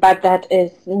 But that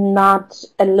is not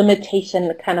a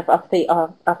limitation kind of the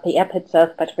app itself,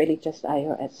 but really just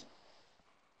iOS.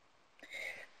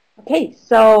 Okay,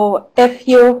 so if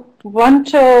you want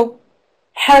to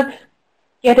help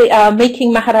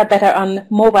making Mahara better on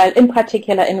mobile, in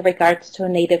particular in regards to a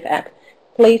native app,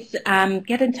 please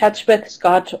get in touch with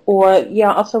Scott, or you're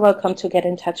also welcome to get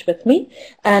in touch with me,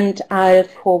 and I'll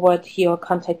forward your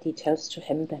contact details to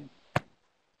him then.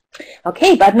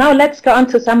 Okay, but now let's go on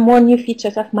to some more new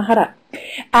features of Mahara.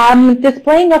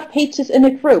 Displaying of pages in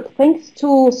a group. Thanks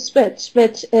to Switch,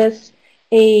 which is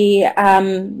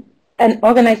an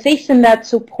organization that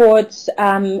supports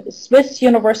Swiss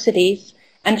universities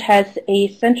and has a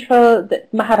central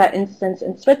Mahara instance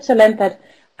in Switzerland that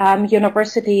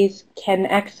universities can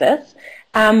access.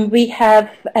 We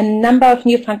have a number of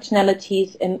new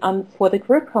functionalities for the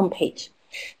group homepage,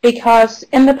 because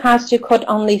in the past you could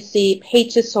only see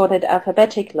pages sorted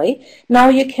alphabetically. Now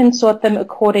you can sort them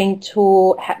according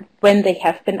to when they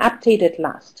have been updated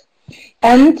last.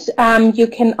 And you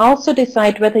can also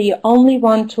decide whether you only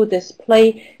want to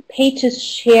display pages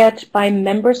shared by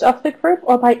members of the group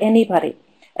or by anybody.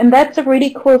 And that's a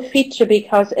really cool feature,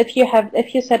 because if you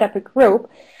set up a group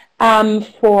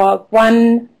for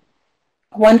one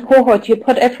cohort, you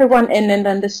put everyone in, and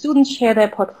then the students share their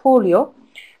portfolio,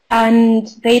 and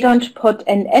they don't put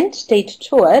an end date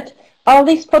to it. All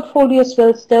these portfolios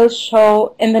will still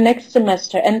show in the next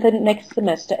semester and the next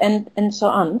semester and so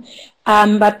on.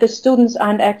 But the students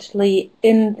aren't actually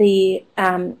in the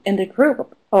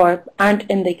group, or aren't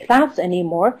in the class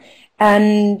anymore.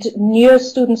 And new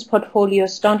students'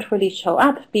 portfolios don't really show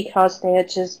up because they are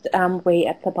just way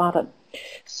at the bottom.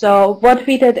 So what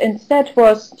we did instead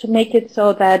was to make it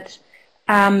so that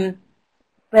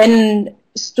when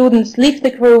students leave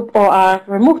the group or are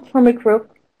removed from a group,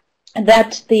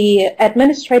 that the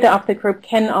administrator of the group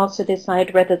can also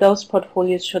decide whether those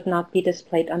portfolios should not be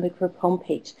displayed on the group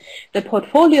homepage. The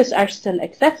portfolios are still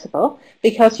accessible,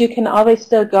 because you can always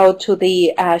still go to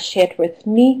the Shared With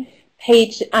Me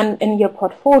page in your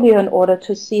portfolio in order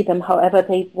to see them. However,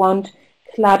 they won't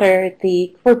clutter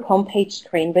the group homepage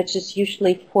screen, which is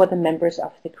usually for the members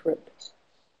of the group.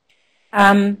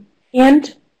 And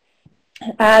then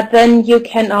you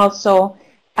can also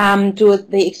do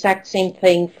the exact same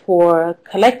thing for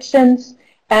collections.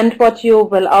 And what you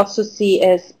will also see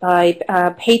is by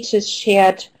pages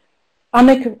shared on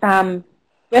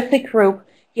with the group,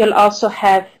 you'll also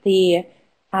have the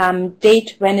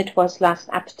date when it was last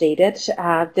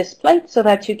updated displayed, so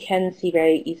that you can see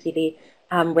very easily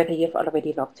whether you've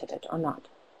already looked at it or not.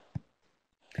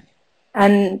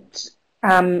 And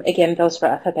Again, those were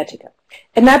alphabetical.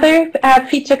 Another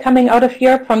feature coming out of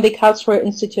Europe from the Karlsruhe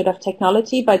Institute of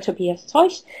Technology by Tobias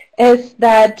Teusch is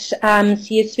that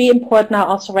CSV import now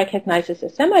also recognizes a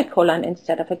semicolon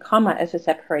instead of a comma as a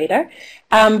separator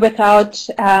without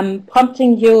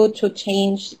prompting you to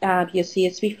change your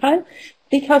CSV file,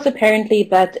 because apparently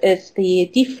that is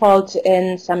the default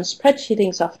in some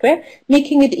spreadsheeting software,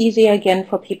 making it easier again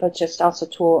for people just also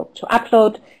to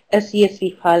upload a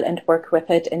CSV file and work with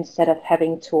it instead of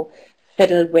having to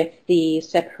fiddle with the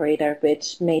separator,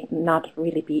 which may not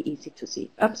really be easy to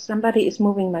see. Oh, somebody is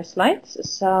moving my slides,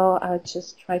 so I'll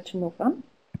just try to move on.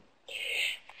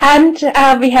 And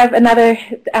we have another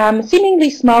seemingly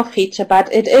small feature,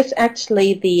 but it is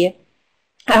actually the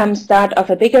start of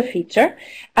a bigger feature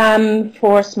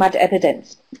for smart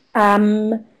evidence.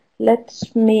 Let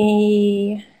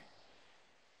me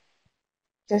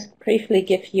just briefly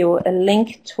give you a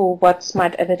link to what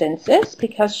smart evidence is,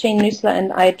 because Shane Nüssler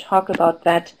and I talk about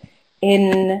that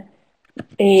in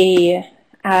a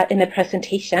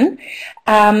presentation.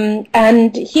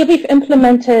 And here we've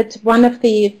implemented one of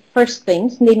the first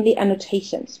things, namely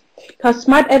annotations, because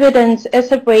smart evidence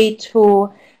is a way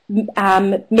to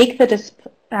make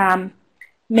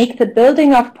the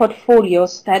building of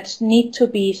portfolios that need to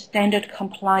be standard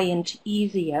compliant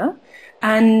easier.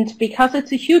 And because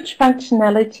it's a huge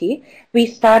functionality, we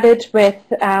started with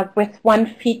one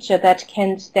feature that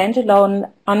can stand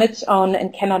alone on its own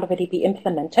and can already be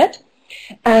implemented.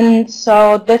 And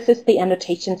so this is the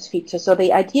annotations feature. So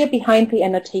the idea behind the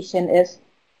annotation is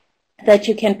that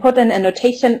you can put an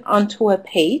annotation onto a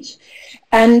page,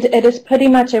 and it is pretty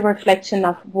much a reflection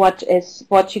of what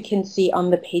you can see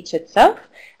on the page itself.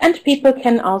 And people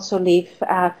can also leave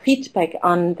feedback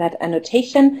on that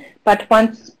annotation, but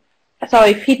once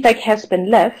feedback has been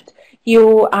left,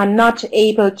 you are not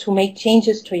able to make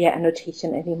changes to your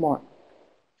annotation anymore,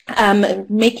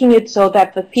 making it so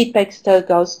that the feedback still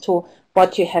goes to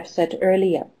what you have said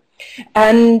earlier.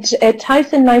 And it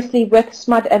ties in nicely with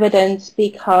smart evidence,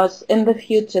 because in the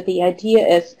future the idea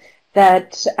is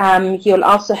that you'll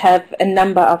also have a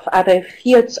number of other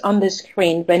fields on the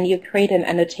screen when you create an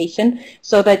annotation,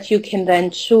 so that you can then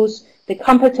choose the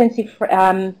competency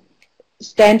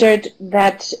standard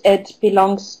that it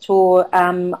belongs to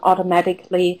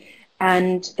automatically,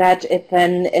 and that it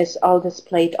then is all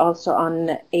displayed also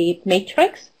on a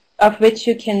matrix, of which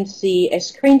you can see a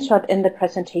screenshot in the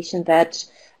presentation that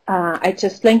I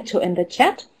just linked to in the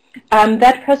chat.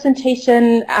 That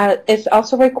presentation is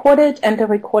also recorded, and the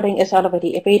recording is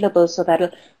already available, so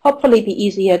that'll hopefully be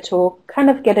easier to kind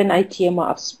of get an idea more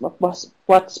of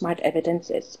what smart evidence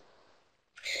is.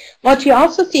 What you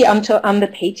also see on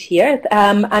the page here,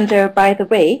 under by the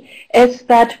way, is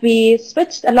that we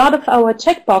switched a lot of our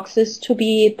checkboxes to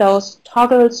be those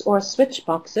toggles or switch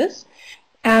boxes,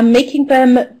 making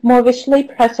them more visually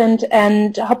present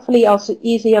and hopefully also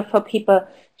easier for people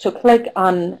to click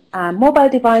on mobile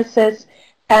devices,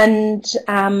 and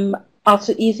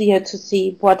also easier to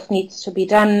see what needs to be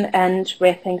done and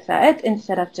where things are at,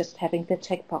 instead of just having the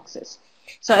checkboxes.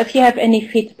 So if you have any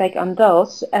feedback on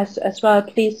those as well,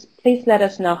 please let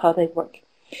us know how they work.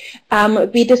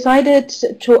 We decided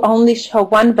to only show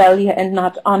one value and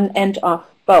not on and off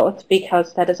both,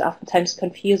 because that is oftentimes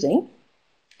confusing.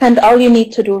 And all you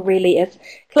need to do really is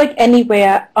click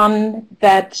anywhere on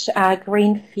that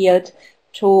green field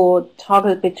to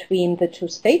toggle between the two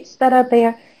states that are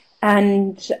there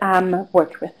and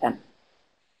work with them.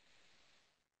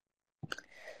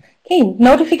 Okay,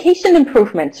 notification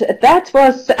improvement. That's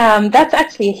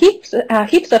actually heaps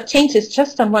of changes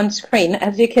just on one screen.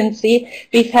 As you can see,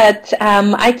 we've had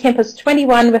iCampus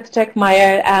 21 with Jack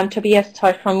Meyer, Tobias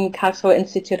Teusch from Karlsruhe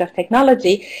Institute of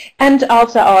Technology, and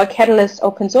also our Catalyst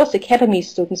Open Source Academy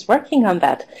students working on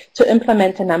that to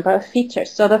implement a number of features.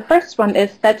 So the first one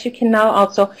is that you can now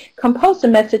also compose a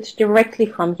message directly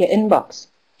from your inbox.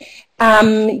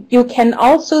 You can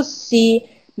also see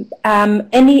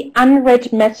any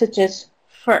unread messages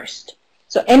first.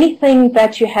 So anything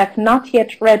that you have not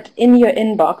yet read in your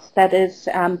inbox that is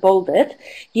bolded,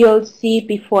 you'll see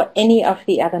before any of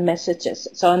the other messages.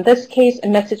 So in this case, a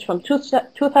message from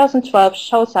 2012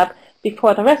 shows up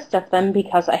before the rest of them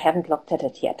because I haven't looked at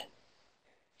it yet.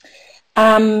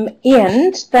 And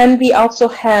then we also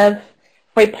have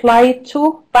reply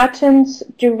to buttons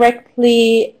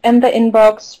directly in the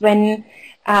inbox when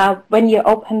you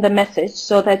open the message,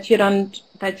 so that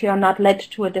you're not led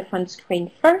to a different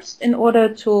screen first in order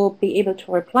to be able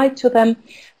to reply to them,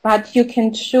 but you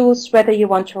can choose whether you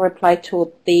want to reply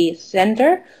to the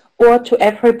sender or to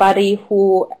everybody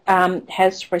who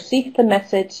has received the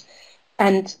message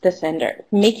and the sender,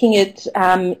 making it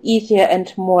easier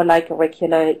and more like a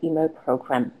regular email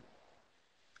program.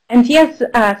 And yes,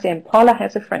 Sam, Paula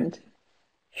has a friend.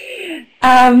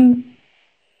 And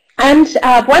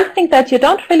one thing that you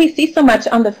don't really see so much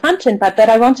on the front end, but that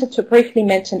I wanted to briefly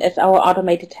mention, is our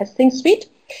automated testing suite.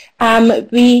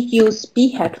 We use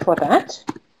Behat for that,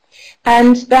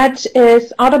 and that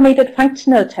is automated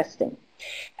functional testing.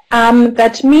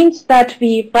 That means that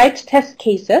we write test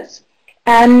cases,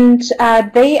 and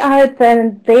they are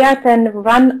then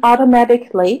run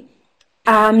automatically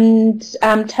and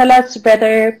tell us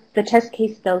whether the test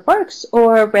case still works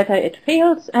or whether it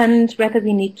fails and whether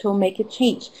we need to make a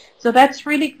change. So that's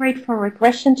really great for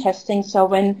regression testing. So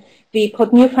when we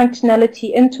put new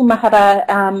functionality into Mahara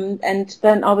and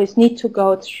then always need to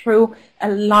go through a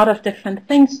lot of different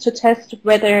things to test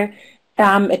whether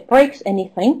it breaks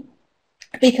anything.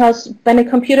 Because when a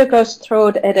computer goes through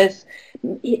it,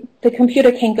 the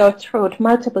computer can go through it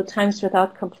multiple times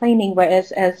without complaining,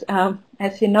 whereas as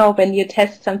you know, when you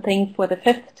test something for the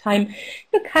 5th time,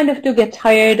 you kind of do get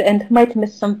tired and might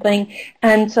miss something,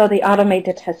 and so the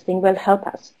automated testing will help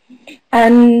us.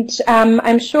 And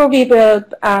I'm sure we will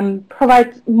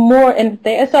provide more, and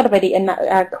there is already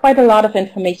quite a lot of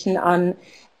information on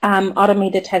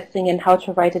automated testing and how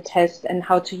to write a test and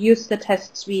how to use the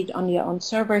test suite on your own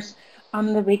servers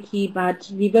on the wiki,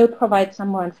 but we will provide some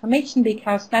more information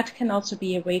because that can also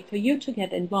be a way for you to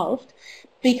get involved,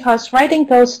 because writing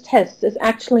those tests is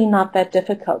actually not that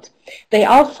difficult. They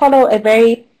all follow a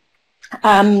very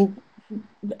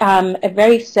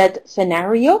set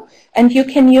scenario, and you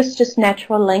can use just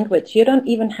natural language. You don't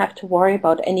even have to worry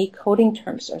about any coding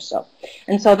terms or so.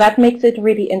 And so that makes it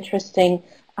really interesting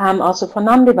also for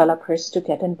non-developers to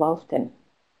get involved in.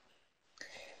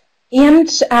 And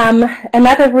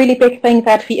another really big thing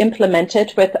that we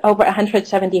implemented with over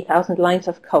 170,000 lines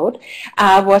of code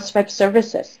was web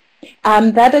services.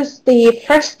 That is the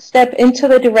first step into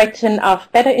the direction of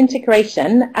better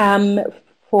integration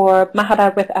for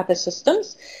Mahara with other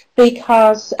systems,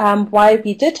 because while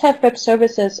we did have web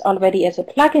services already as a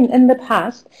plugin in the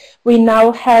past, we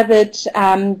now have it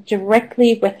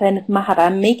directly within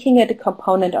Mahara, making it a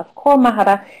component of core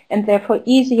Mahara, and therefore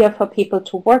easier for people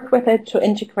to work with it, to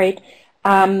integrate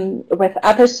with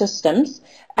other systems.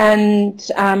 And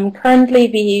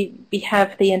currently we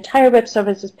have the entire web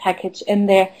services package in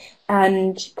there,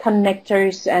 and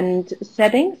connectors and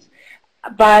settings.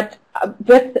 But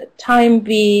with time,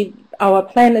 our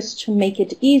plan is to make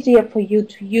it easier for you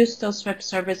to use those web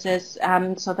services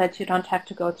so that you don't have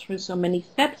to go through so many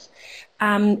steps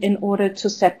in order to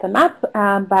set them up.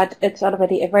 But it's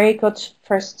already a very good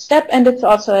first step, and it's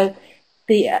also a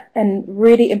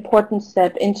really important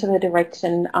step into the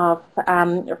direction of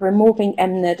removing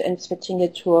Mnet and switching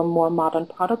it to a more modern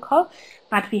protocol.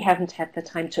 But we haven't had the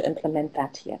time to implement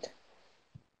that yet.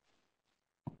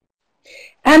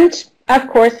 And of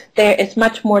course, there is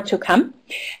much more to come.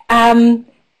 And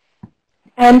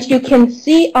you can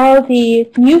see all the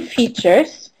new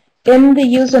features in the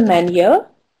user manual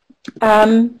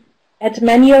at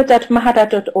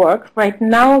manual.mahara.org. Right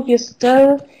now, you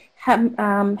still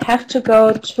have to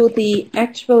go to the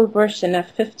actual version of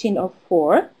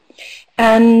 15.04,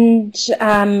 and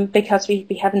because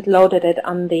we haven't loaded it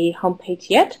on the homepage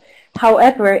yet.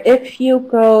 However, if you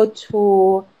go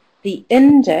to the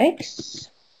index,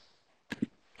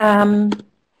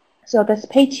 so this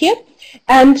page here,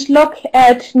 and look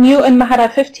at new in Mahara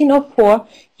 15.04,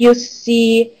 you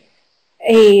see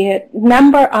a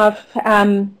number of,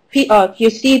 you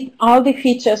see all the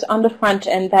features on the front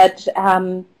end that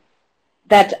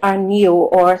are new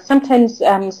or sometimes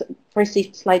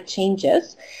receive slight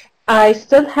changes. I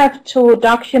still have to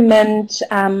document,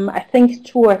 I think,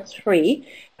 2 or 3,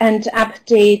 and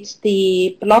update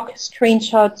the block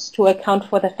screenshots to account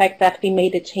for the fact that we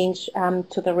made a change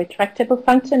to the retractable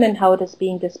function and how it is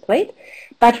being displayed.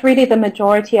 But really the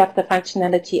majority of the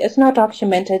functionality is now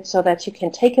documented so that you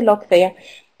can take a look there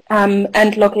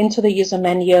and look into the user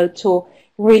manual to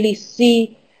really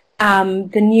see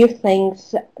the new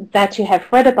things that you have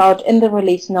read about in the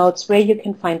release notes, where you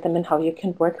can find them and how you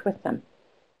can work with them.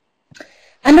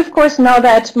 And of course, now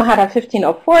that Mahara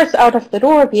 15.04 is out of the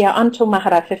door, we are onto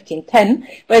Mahara 15.10,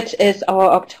 which is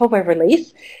our October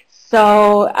release.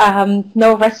 So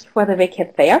no rest for the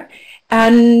wicked there.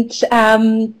 And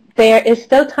there is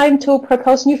still time to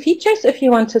propose new features if you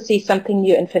want to see something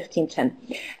new in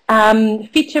 15.10.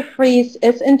 Feature freeze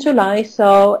is in July,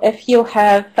 so if you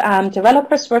have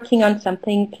developers working on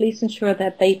something, please ensure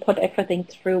that they put everything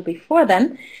through before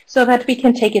then so that we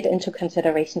can take it into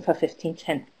consideration for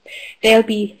 15.10. There'll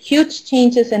be huge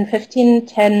changes in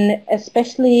 15.10,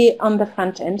 especially on the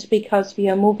front end, because we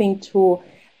are moving to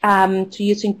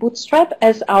using Bootstrap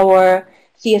as our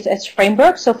CSS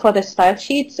framework, so for the style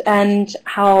sheets and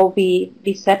how we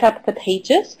set up the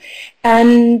pages.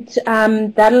 And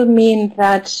that'll mean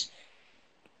that,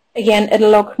 again,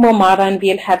 it'll look more modern.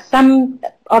 We'll have some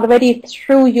already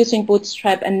through using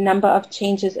Bootstrap, a number of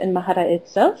changes in Mahara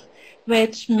itself,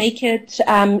 which make it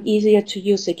easier to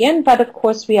use again. But of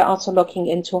course, we are also looking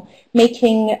into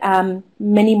making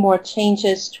many more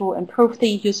changes to improve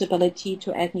the usability,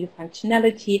 to add new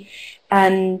functionality,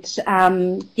 and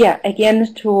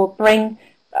again, to bring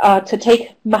to take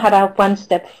Mahara one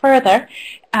step further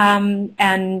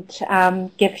and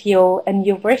give you a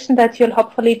new version that you'll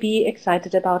hopefully be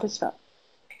excited about as well.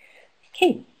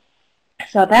 Okay,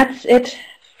 so that's it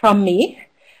from me.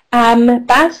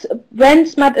 Bas, when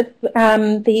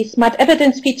the smart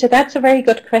evidence feature, that's a very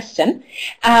good question,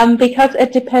 because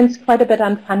it depends quite a bit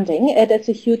on funding. It is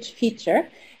a huge feature.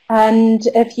 And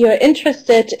if you're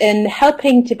interested in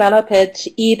helping develop it,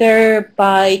 either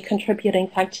by contributing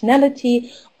functionality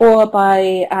or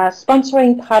by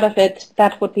sponsoring part of it,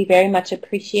 that would be very much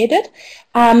appreciated.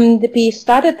 We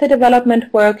started the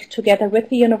development work together with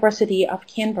the University of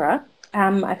Canberra.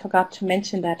 I forgot to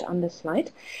mention that on the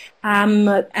slide.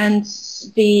 And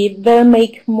we will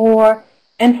make more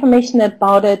information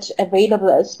about it available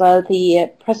as well.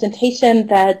 The presentation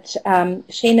that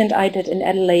Shane and I did in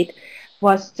Adelaide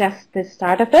was just the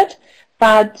start of it.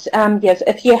 But yes,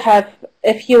 if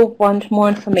you want more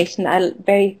information, I'll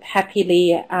very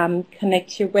happily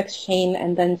connect you with Shane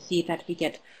and then see that we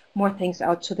get more things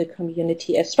out to the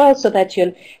community as well, so that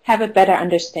you'll have a better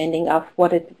understanding of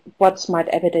what smart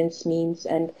evidence means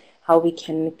and how we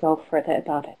can go further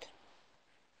about it.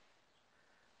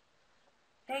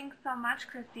 Thanks so much,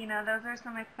 Christina. Those are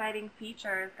some exciting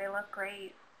features. They look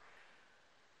great.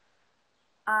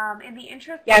 In the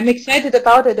interest, I'm excited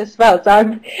about it as well. So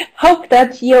I hope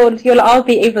that you'll all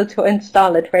be able to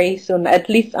install it very soon, at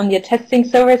least on your testing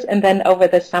servers, and then over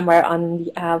the summer on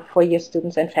for your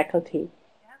students and faculty.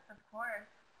 Yes, of course.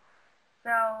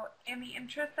 So in the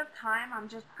interest of time, I'm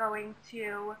just going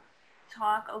to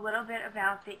talk a little bit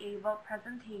about the ABLE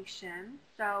presentation.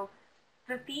 So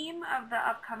the theme of the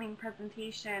upcoming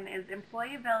presentation is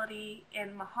employability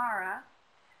in Mahara.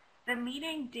 The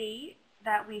meeting date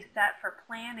that we set for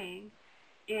planning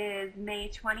is May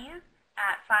 20th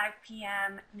at 5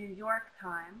 p.m. New York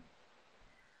time.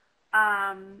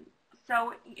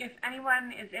 So if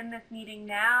anyone is in this meeting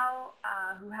now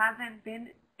who hasn't been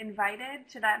invited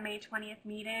to that May 20th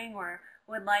meeting or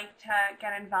would like to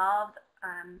get involved,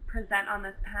 present on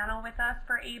this panel with us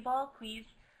for ABLE, please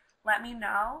let me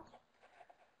know.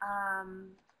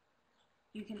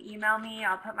 You can email me.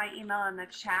 I'll put my email in the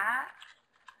chat.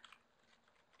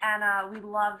 And we'd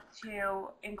love to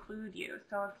include you.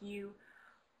 So if you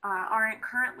aren't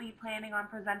currently planning on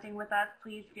presenting with us,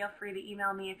 please feel free to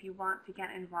email me if you want to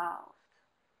get involved.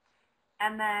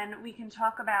 And then we can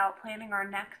talk about planning our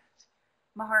next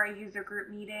Mahara user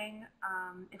group meeting.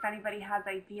 If anybody has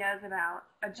ideas about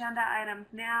agenda items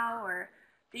now or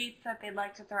dates that they'd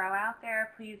like to throw out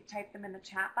there, please type them in the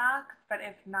chat box. But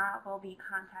if not, we'll be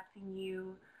contacting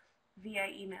you via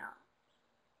email.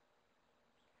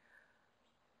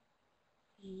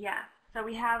 Yes, so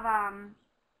we have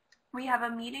a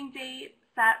meeting date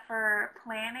set for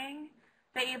planning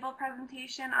the ABLE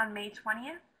presentation on May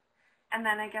 20th, and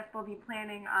then I guess we'll be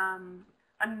planning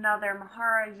another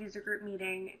Mahara user group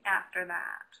meeting after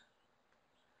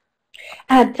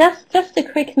that. Just a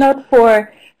quick note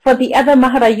for the other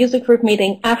Mahara user group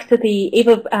meeting after the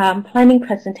ABLE planning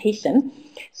presentation.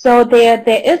 So there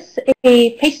is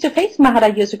a face-to-face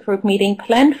Mahara user group meeting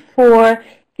planned for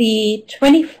the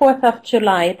 24th of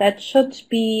July. That should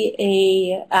be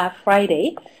a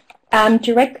Friday,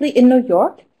 directly in New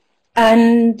York.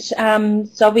 And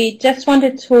so we just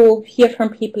wanted to hear from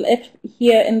people if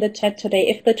here in the chat today,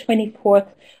 if the 24th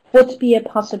would be a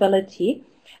possibility.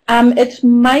 It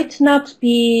might not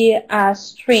be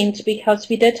streamed because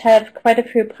we did have quite a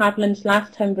few problems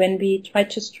last time when we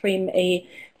tried to stream a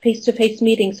face-to-face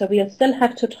meeting. So we'll still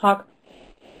have to talk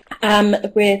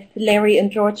with Larry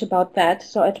and George about that.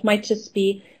 So it might just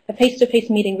be a face-to-face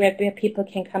meeting where people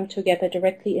can come together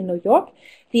directly in New York.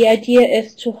 The idea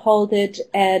is to hold it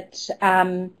at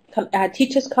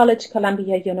Teachers College,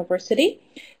 Columbia University.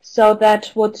 So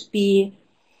that would be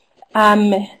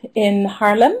in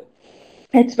Harlem.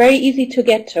 It's very easy to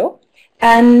get to,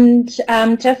 and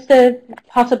just the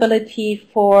possibility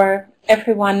for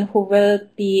everyone who will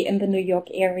be in the New York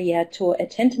area to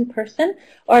attend in person,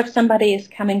 or if somebody is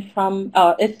coming from,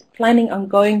 is planning on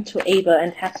going to ABLE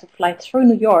and has to fly through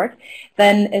New York,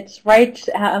 then it's right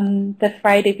the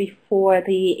Friday before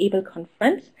the ABLE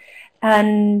conference,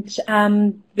 and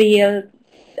we'll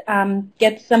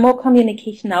get some more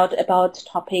communication out about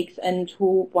topics and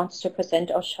who wants to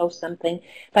present or show something,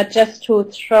 but just to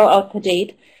throw out the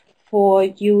date for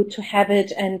you to have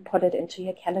it and put it into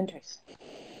your calendars.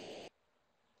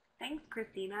 Thanks,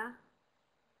 Christina.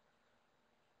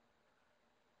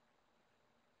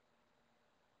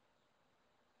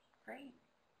 Great.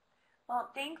 Well,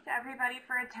 thanks everybody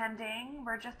for attending.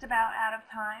 We're just about out of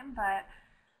time, but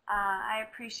I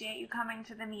appreciate you coming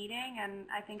to the meeting, and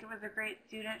I think it was a great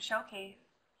student showcase.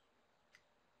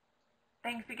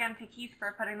 Thanks again to Keith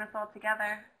for putting this all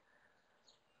together.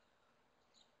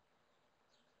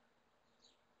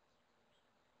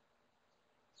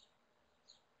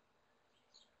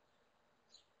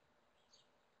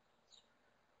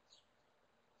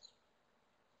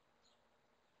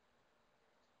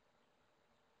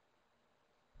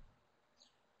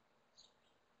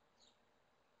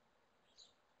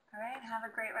 All right, have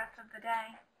a great rest of the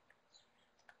day.